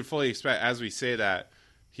you can fully expect, as we say that,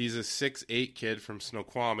 he's a 6'8" kid from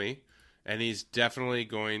Snoqualmie, and he's definitely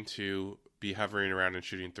going to be hovering around and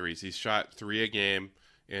shooting threes. He's shot 3 a game,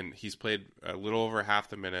 and he's played a little over half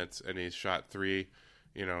the minutes, and he's shot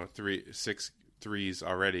 6 threes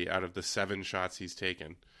already out of the 7 shots he's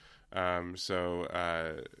taken.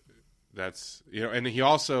 That's and he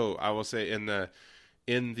also, I will say,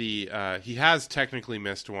 he has technically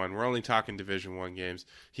missed one. We're only talking Division I games.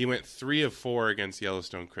 He went 3 of 4 against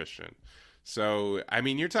Yellowstone Christian. So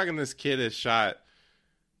you're talking this kid has shot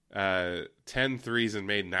 10 threes and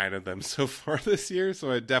made 9 of them so far this year.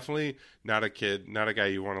 So definitely not a guy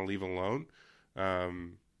you want to leave alone.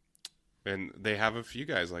 And they have a few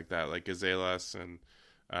guys like that, like Gazelas and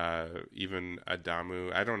even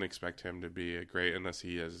Adamu. I don't expect him to be great unless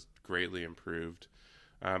he has greatly improved.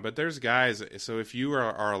 But there's guys. So if you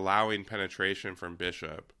are allowing penetration from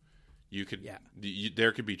Bishop, you could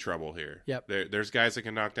there could be trouble here. Yep. There's guys that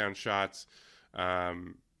can knock down shots.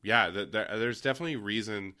 There's definitely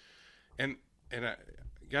reason. And I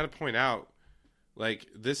got to point out, like,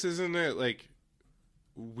 this isn't it. Like,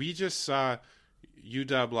 we just saw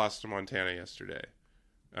UW lost to Montana yesterday.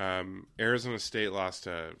 Arizona State lost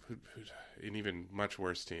to an even much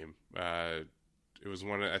worse team. It was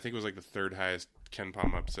I think it was like the 3rd highest Ken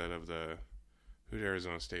Palm upset of the. Who did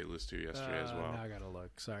Arizona State lose to yesterday as well? Now I gotta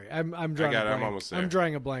look. Sorry, I'm drawing. I'm almost there. I'm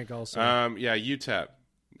drawing a blank also. UTEP.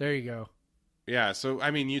 There you go. Yeah, so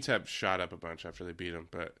UTEP shot up a bunch after they beat them,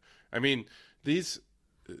 but these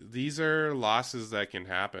are losses that can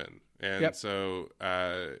happen, and so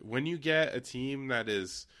when you get a team that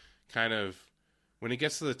is kind of when it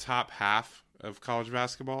gets to the top half of college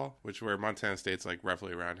basketball, where Montana State's like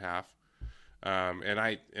roughly around half.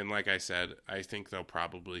 And like I said, I think they'll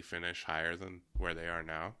probably finish higher than where they are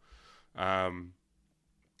now.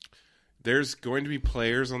 There's going to be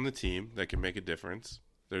players on the team that can make a difference.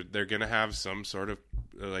 They're going to have some sort of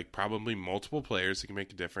probably multiple players that can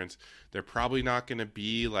make a difference. They're probably not going to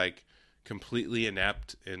be like completely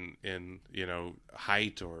inept in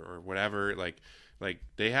height or whatever. Like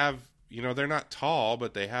they have, they're not tall,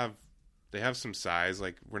 but they have some size.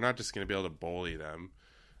 Like, we're not just going to be able to bully them.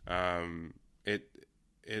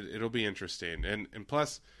 It'll be interesting, and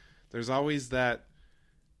plus, there's always that.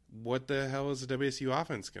 What the hell is the WSU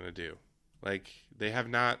offense going to do? Like, they have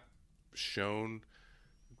not shown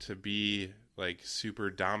to be like super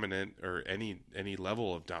dominant or any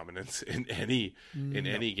level of dominance in any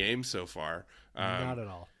game so far. Not at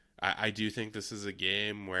all. I do think this is a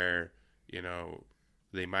game where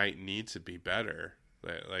they might need to be better.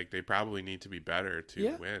 Like, they probably need to be better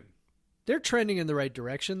to win. They're trending in the right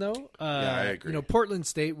direction, though. I agree. Portland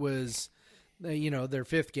State was, their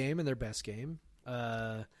 5th game and their best game.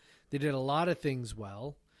 They did a lot of things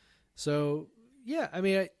well. So, yeah, I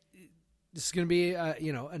mean, this is going to be,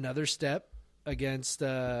 another step against,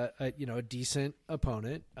 a decent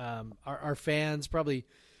opponent. Our fans probably,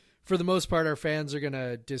 for the most part, our fans are going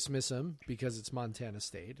to dismiss them because it's Montana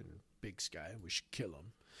State and Big Sky. We should kill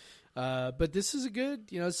them. But this is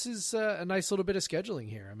this is a nice little bit of scheduling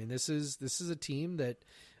here. I mean, this is a team that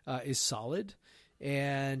is solid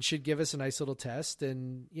and should give us a nice little test.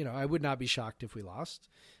 And, I would not be shocked if we lost.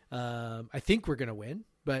 I think we're going to win,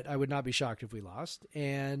 but I would not be shocked if we lost.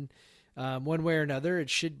 And one way or another, it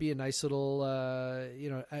should be a nice little,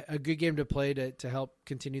 a good game to play to help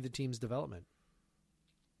continue the team's development.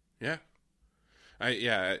 Yeah. This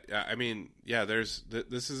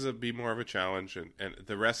is be more of a challenge, and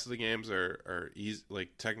the rest of the games are easy, like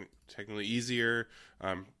technically easier,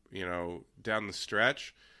 down the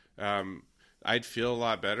stretch. I'd feel a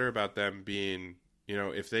lot better about them being,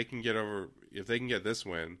 if they can get this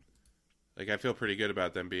win, like I feel pretty good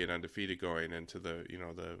about them being undefeated going into the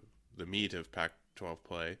meat of Pac-12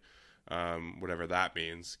 play. Whatever that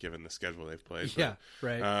means, given the schedule they've played. Yeah,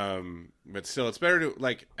 right. But still, it's better to,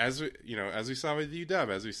 like, as we saw with UW,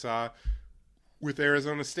 as we saw with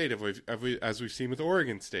Arizona State, as we've seen with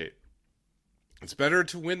Oregon State. It's better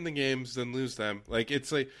to win the games than lose them. Like,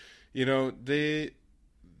 it's like, WSU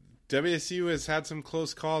has had some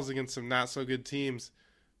close calls against some not so good teams,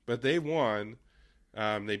 but they won.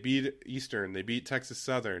 They beat Eastern, they beat Texas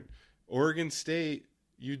Southern, Oregon State,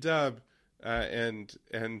 UW. And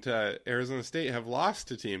Arizona State have lost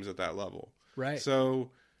to teams at that level. Right. So,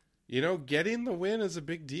 getting the win is a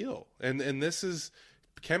big deal. And this is,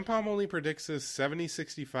 KenPom only predicts this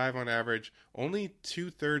 70-65 on average. Only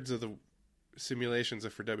 2/3 of the simulations are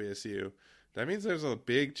for WSU. That means there's a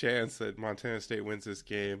big chance that Montana State wins this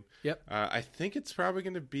game. Yep. I think it's probably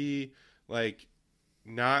going to be like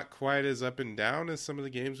not quite as up and down as some of the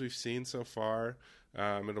games we've seen so far.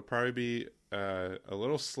 It'll probably be a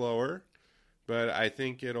little slower. But I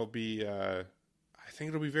think it'll be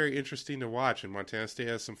very interesting to watch, and Montana State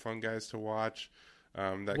has some fun guys to watch.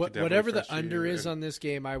 Whatever the under is on this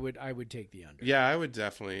game, I would take the under. Yeah, I would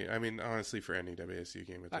definitely. I mean, honestly, for any WSU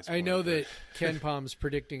game at this point. I know that KenPom's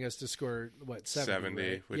predicting us to score 70,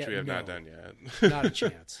 right? which we have not done yet. Not a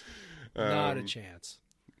chance. Not a chance.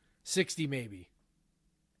 60 maybe.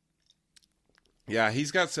 Yeah,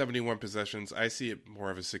 he's got 71 possessions. I see it more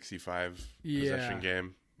of a 65 possession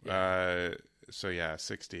game. Yeah.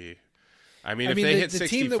 60. I mean, if they hit 65, the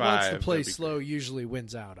team that wants to play slow usually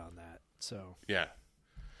wins out on that. So yeah.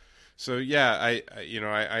 So yeah, I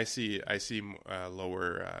see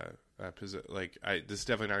lower this is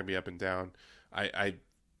definitely not gonna be up and down.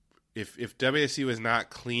 If WSU is not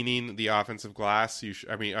cleaning the offensive glass,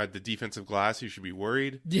 the defensive glass, you should be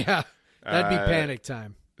worried. Yeah, that'd be panic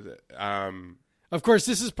time. Of course,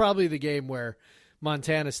 this is probably the game where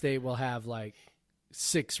Montana State will have like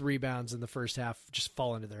 6 rebounds in the first half just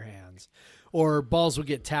fall into their hands, or balls will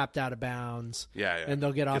get tapped out of bounds. And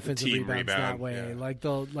they'll get offensive rebounds that way. Yeah.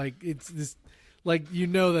 It's this,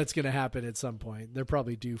 that's going to happen at some point. They're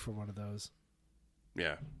probably due for one of those.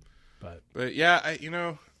 Yeah, but yeah, I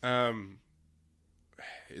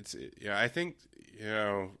think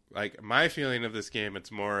like my feeling of this game,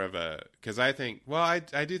 it's more of because I think, I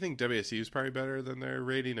do think WSU is probably better than their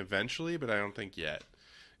rating eventually, but I don't think yet,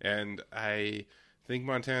 and I think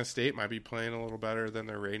Montana State might be playing a little better than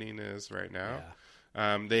their rating is right now.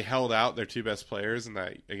 Yeah. They held out their 2 best players in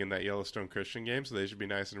that Yellowstone Christian game, so they should be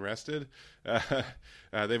nice and rested.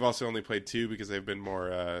 They've also only played 2 because they've been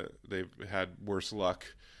more. They've had worse luck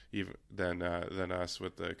even than us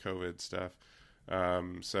with the COVID stuff.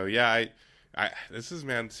 So yeah,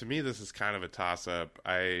 to me this is kind of a toss up.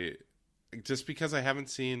 Just because I haven't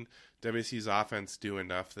seen WSU's offense do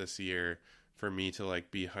enough this year for me to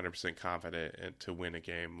be 100% confident and to win a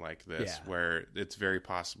game like this, where it's very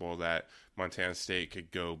possible that Montana State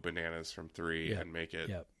could go bananas from 3 and make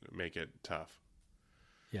it tough.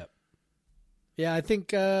 Yep. Yeah, I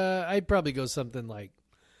think I'd probably go something like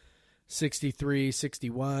 63,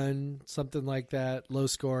 61, something like that. Low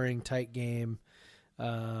scoring, tight game.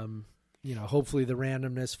 Hopefully the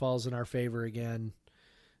randomness falls in our favor again.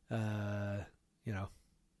 But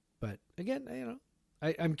again,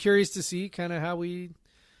 I'm curious to see kind of how we,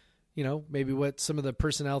 maybe what some of the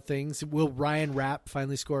personnel things. Will Ryan Rapp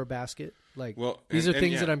finally score a basket? These are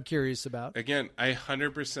things that I'm curious about. Again, I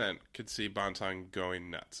 100% could see Bonton going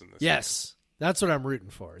nuts in this. Yes, that's what I'm rooting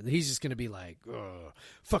for. He's just going to be like,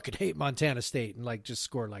 fucking hate Montana State and just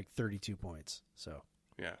score 32 points. So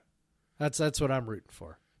yeah, that's what I'm rooting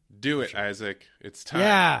for. Do it, sure. Isaac. It's time.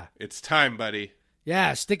 Yeah, it's time, buddy.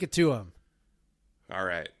 Yeah, stick it to him. All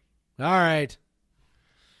right.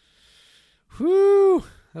 Whew.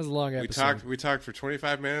 That was a long episode. We talked for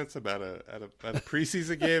 25 minutes about a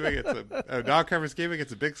preseason game against a non-conference game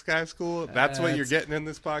against a Big Sky school. That's what you're getting in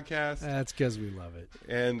this podcast. That's because we love it.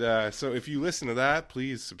 And so if you listen to that,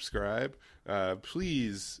 please subscribe.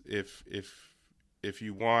 Please, if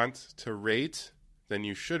you want to rate, then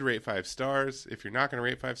you should rate 5 stars. If you're not going to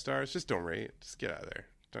rate 5 stars, just don't rate. Just get out of there.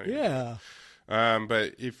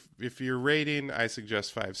 But if you're rating, I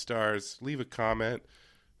suggest 5 stars. Leave a comment.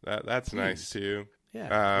 That's nice too.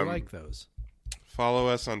 Yeah, I like those. Follow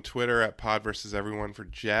us on Twitter at Pod versus Everyone for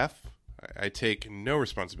Jeff. I take no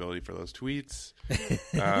responsibility for those tweets.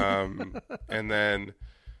 And then,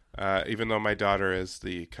 even though my daughter is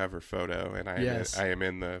the cover photo and I am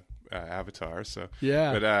in the avatar, so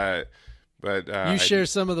yeah. But you share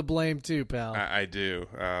some of the blame too, pal. I do,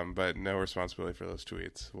 but no responsibility for those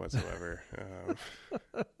tweets whatsoever.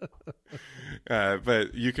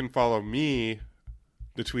 But you can follow me.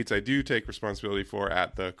 The tweets I do take responsibility for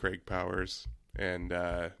at the Craig Powers. And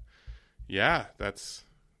that's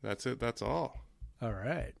it. That's all. All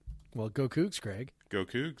right. Well, go Cougs, Craig. Go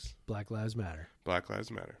Cougs. Black Lives Matter. Black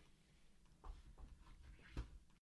Lives Matter.